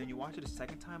 whoa, and then you watch it a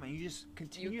second time and you just You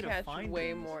continue to catch find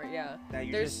way things more. Yeah. that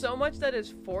you There's just, so much that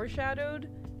is foreshadowed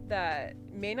that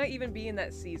may not even be in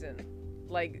that season.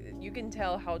 Like, you can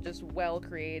tell how just well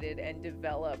created and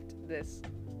developed this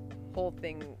whole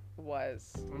thing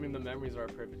was. I mean, the memories are a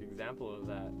perfect example of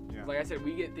that. Yeah. Like I said,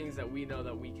 we get things that we know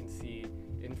that we can see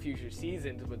in future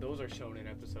seasons, but those are shown in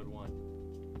episode 1.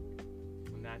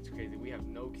 And that's crazy. We have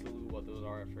no clue what those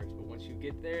are at first, but once you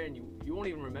get there, and you won't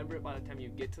even remember it by the time you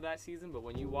get to that season, but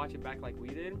when you watch it back like we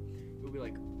did, you'll be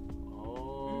like,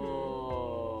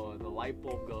 oh, the light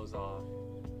bulb goes off.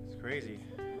 it's crazy.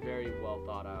 Very well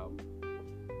thought out.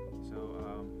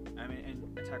 So I mean,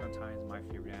 and Attack on Titan is my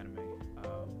favorite anime.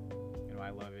 I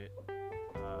love it.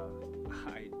 I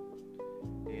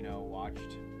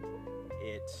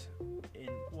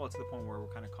watched it to the point where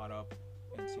we're kind of caught up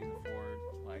in season 4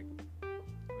 like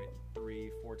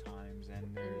 3-4 times,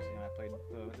 and there's I played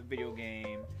the video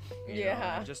game, Yeah.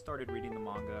 and I just started reading the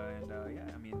manga, and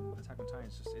I mean, Attack on Titan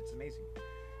is it's amazing,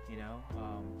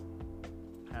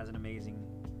 has an amazing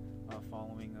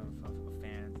following of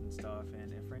fans and stuff,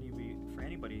 and for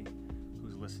anybody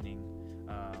who's listening,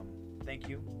 thank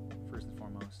you first and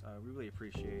foremost. We really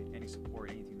appreciate any support,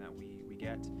 anything that we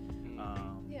get.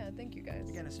 Yeah, thank you guys.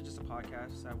 Again, this is just a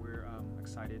podcast that we're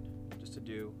excited just to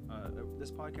do.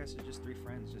 This podcast is just 3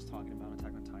 friends just talking about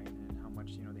Attack on Titan and how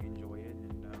much they enjoy it.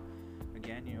 And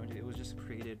again, it was just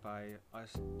created by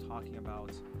us talking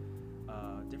about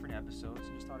different episodes,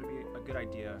 and just thought it'd be a good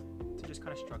idea to just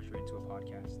kind of structure it into a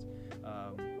podcast.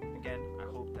 again, I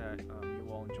hope that you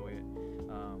all enjoy it.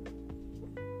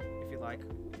 If you like,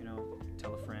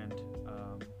 tell a friend.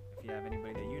 If you have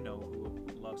anybody that you know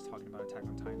who loves talking about Attack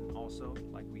on Titan also,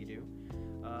 like we do,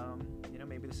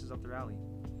 maybe this is up their alley.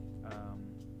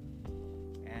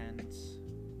 And does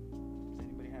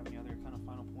anybody have any other kind of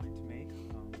final point to make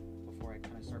before I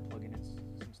kind of start plugging in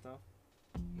some stuff?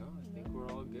 No, I think we're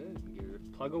all good.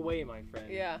 Plug away, my friend.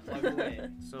 Yeah. Plug away.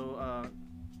 So,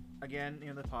 again,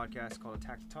 the podcast is called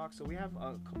Attack the Talk. So we have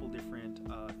a couple different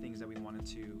things that we wanted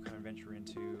to kind of venture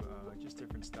into, just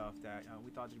different stuff that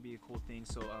we thought would be a cool thing.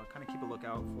 So kind of keep a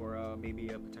lookout for maybe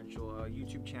a potential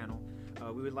YouTube channel.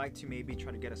 We would like to maybe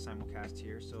try to get a simulcast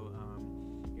here. So,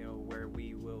 where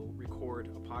we will record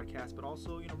a podcast, but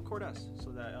also, record us so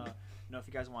that, if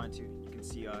you guys wanted to, you can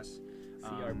see us.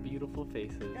 See our beautiful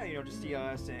faces. Yeah, just see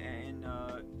us and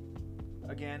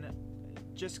again,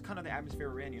 just kind of the atmosphere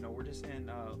we're in. We're just in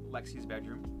Lexi's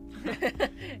bedroom.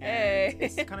 Hey.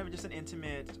 It's kind of just an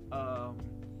intimate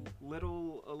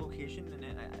little location,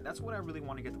 and that's what I really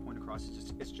want to get the point across.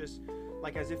 It's just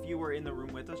like as if you were in the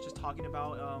room with us, just talking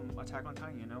about Attack on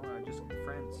Titan. Just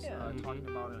friends talking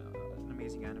about an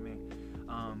amazing anime.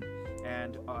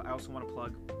 And I also want to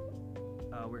plug.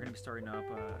 We're going to be starting up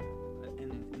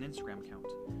an Instagram account.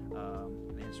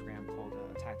 An Instagram called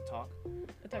Attack the Talk.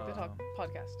 Attack the Talk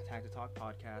podcast. Attack the Talk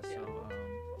podcast. Yeah. So,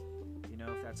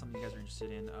 if that's something you guys are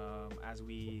interested in, as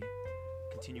we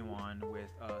continue on with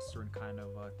certain kind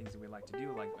of things that we like to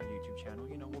do, like a YouTube channel,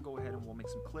 we'll go ahead and we'll make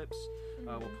some clips.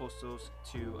 We'll post those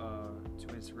to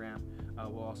Instagram.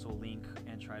 We'll also link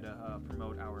and try to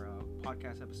promote our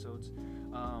podcast episodes.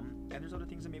 And there's other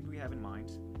things that maybe we have in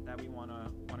mind that we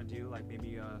wanna do, like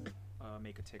maybe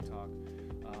make a TikTok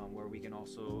where we can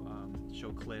also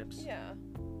show clips. Yeah.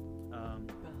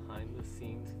 Behind the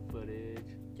scenes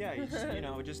footage. Yeah,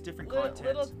 just different content.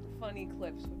 Little funny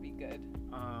clips would be good.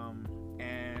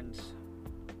 And do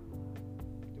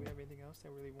we have anything else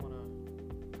that we really want to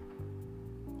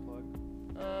plug?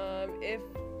 If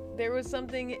there was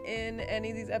something in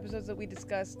any of these episodes that we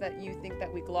discussed that you think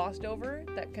that we glossed over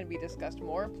that can be discussed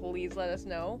more, please let us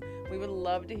know. We would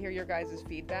love to hear your guys'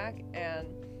 feedback, and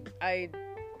I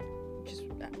just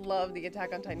love the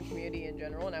Attack on Titan community in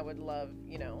general, and I would love,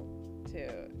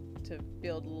 to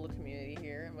build a little community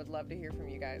here, and would love to hear from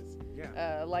you guys.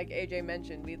 Yeah. Like AJ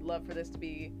mentioned, we'd love for this to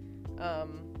be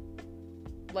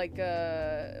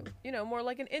more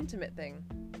like an intimate thing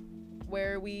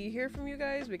where we hear from you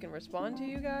guys, we can respond to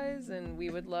you guys, and we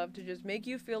would love to just make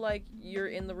you feel like you're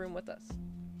in the room with us.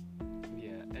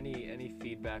 Yeah, any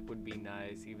feedback would be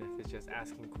nice, even if it's just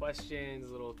asking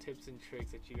questions, little tips and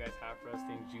tricks that you guys have for us,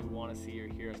 things you want to see or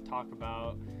hear us talk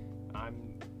about.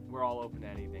 We're all open to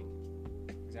anything.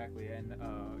 Exactly. And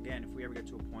again, if we ever get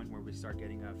to a point where we start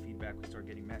getting feedback, we start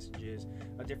getting messages,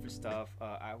 different stuff,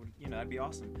 I would, that'd be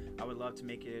awesome. I would love to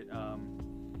make it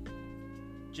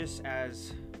just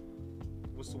as,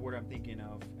 what's the word I'm thinking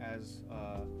of, as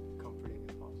Comforting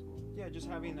as possible. yeah, just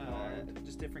having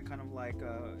just different kind of like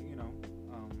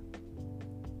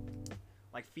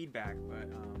like feedback, but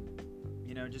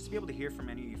just to be able to hear from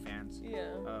any of you fans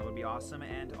would be awesome.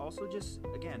 And also just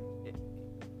again,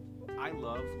 I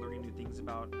love learning new things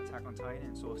about Attack on Titan,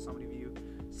 and so if some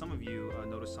of you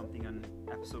notice something on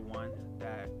episode 1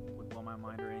 that would blow my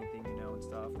mind or anything, and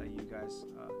stuff that you guys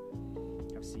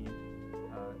have seen,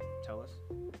 tell us.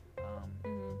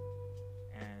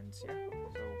 And yeah,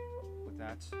 so with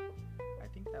that, I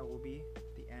think that will be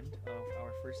the end of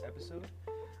our first episode.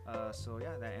 So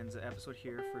yeah, that ends the episode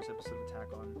here. First episode of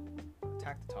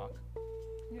Attack the Talk.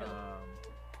 Yeah.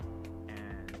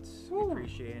 And we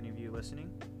appreciate any of you listening.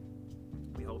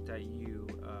 We hope that you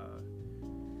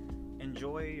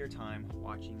enjoy your time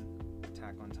watching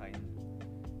Attack on Titan,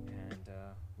 and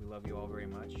we love you all very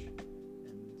much.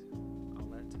 And I'll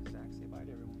let Zach say bye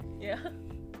to everyone. Yeah.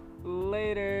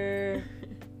 Later.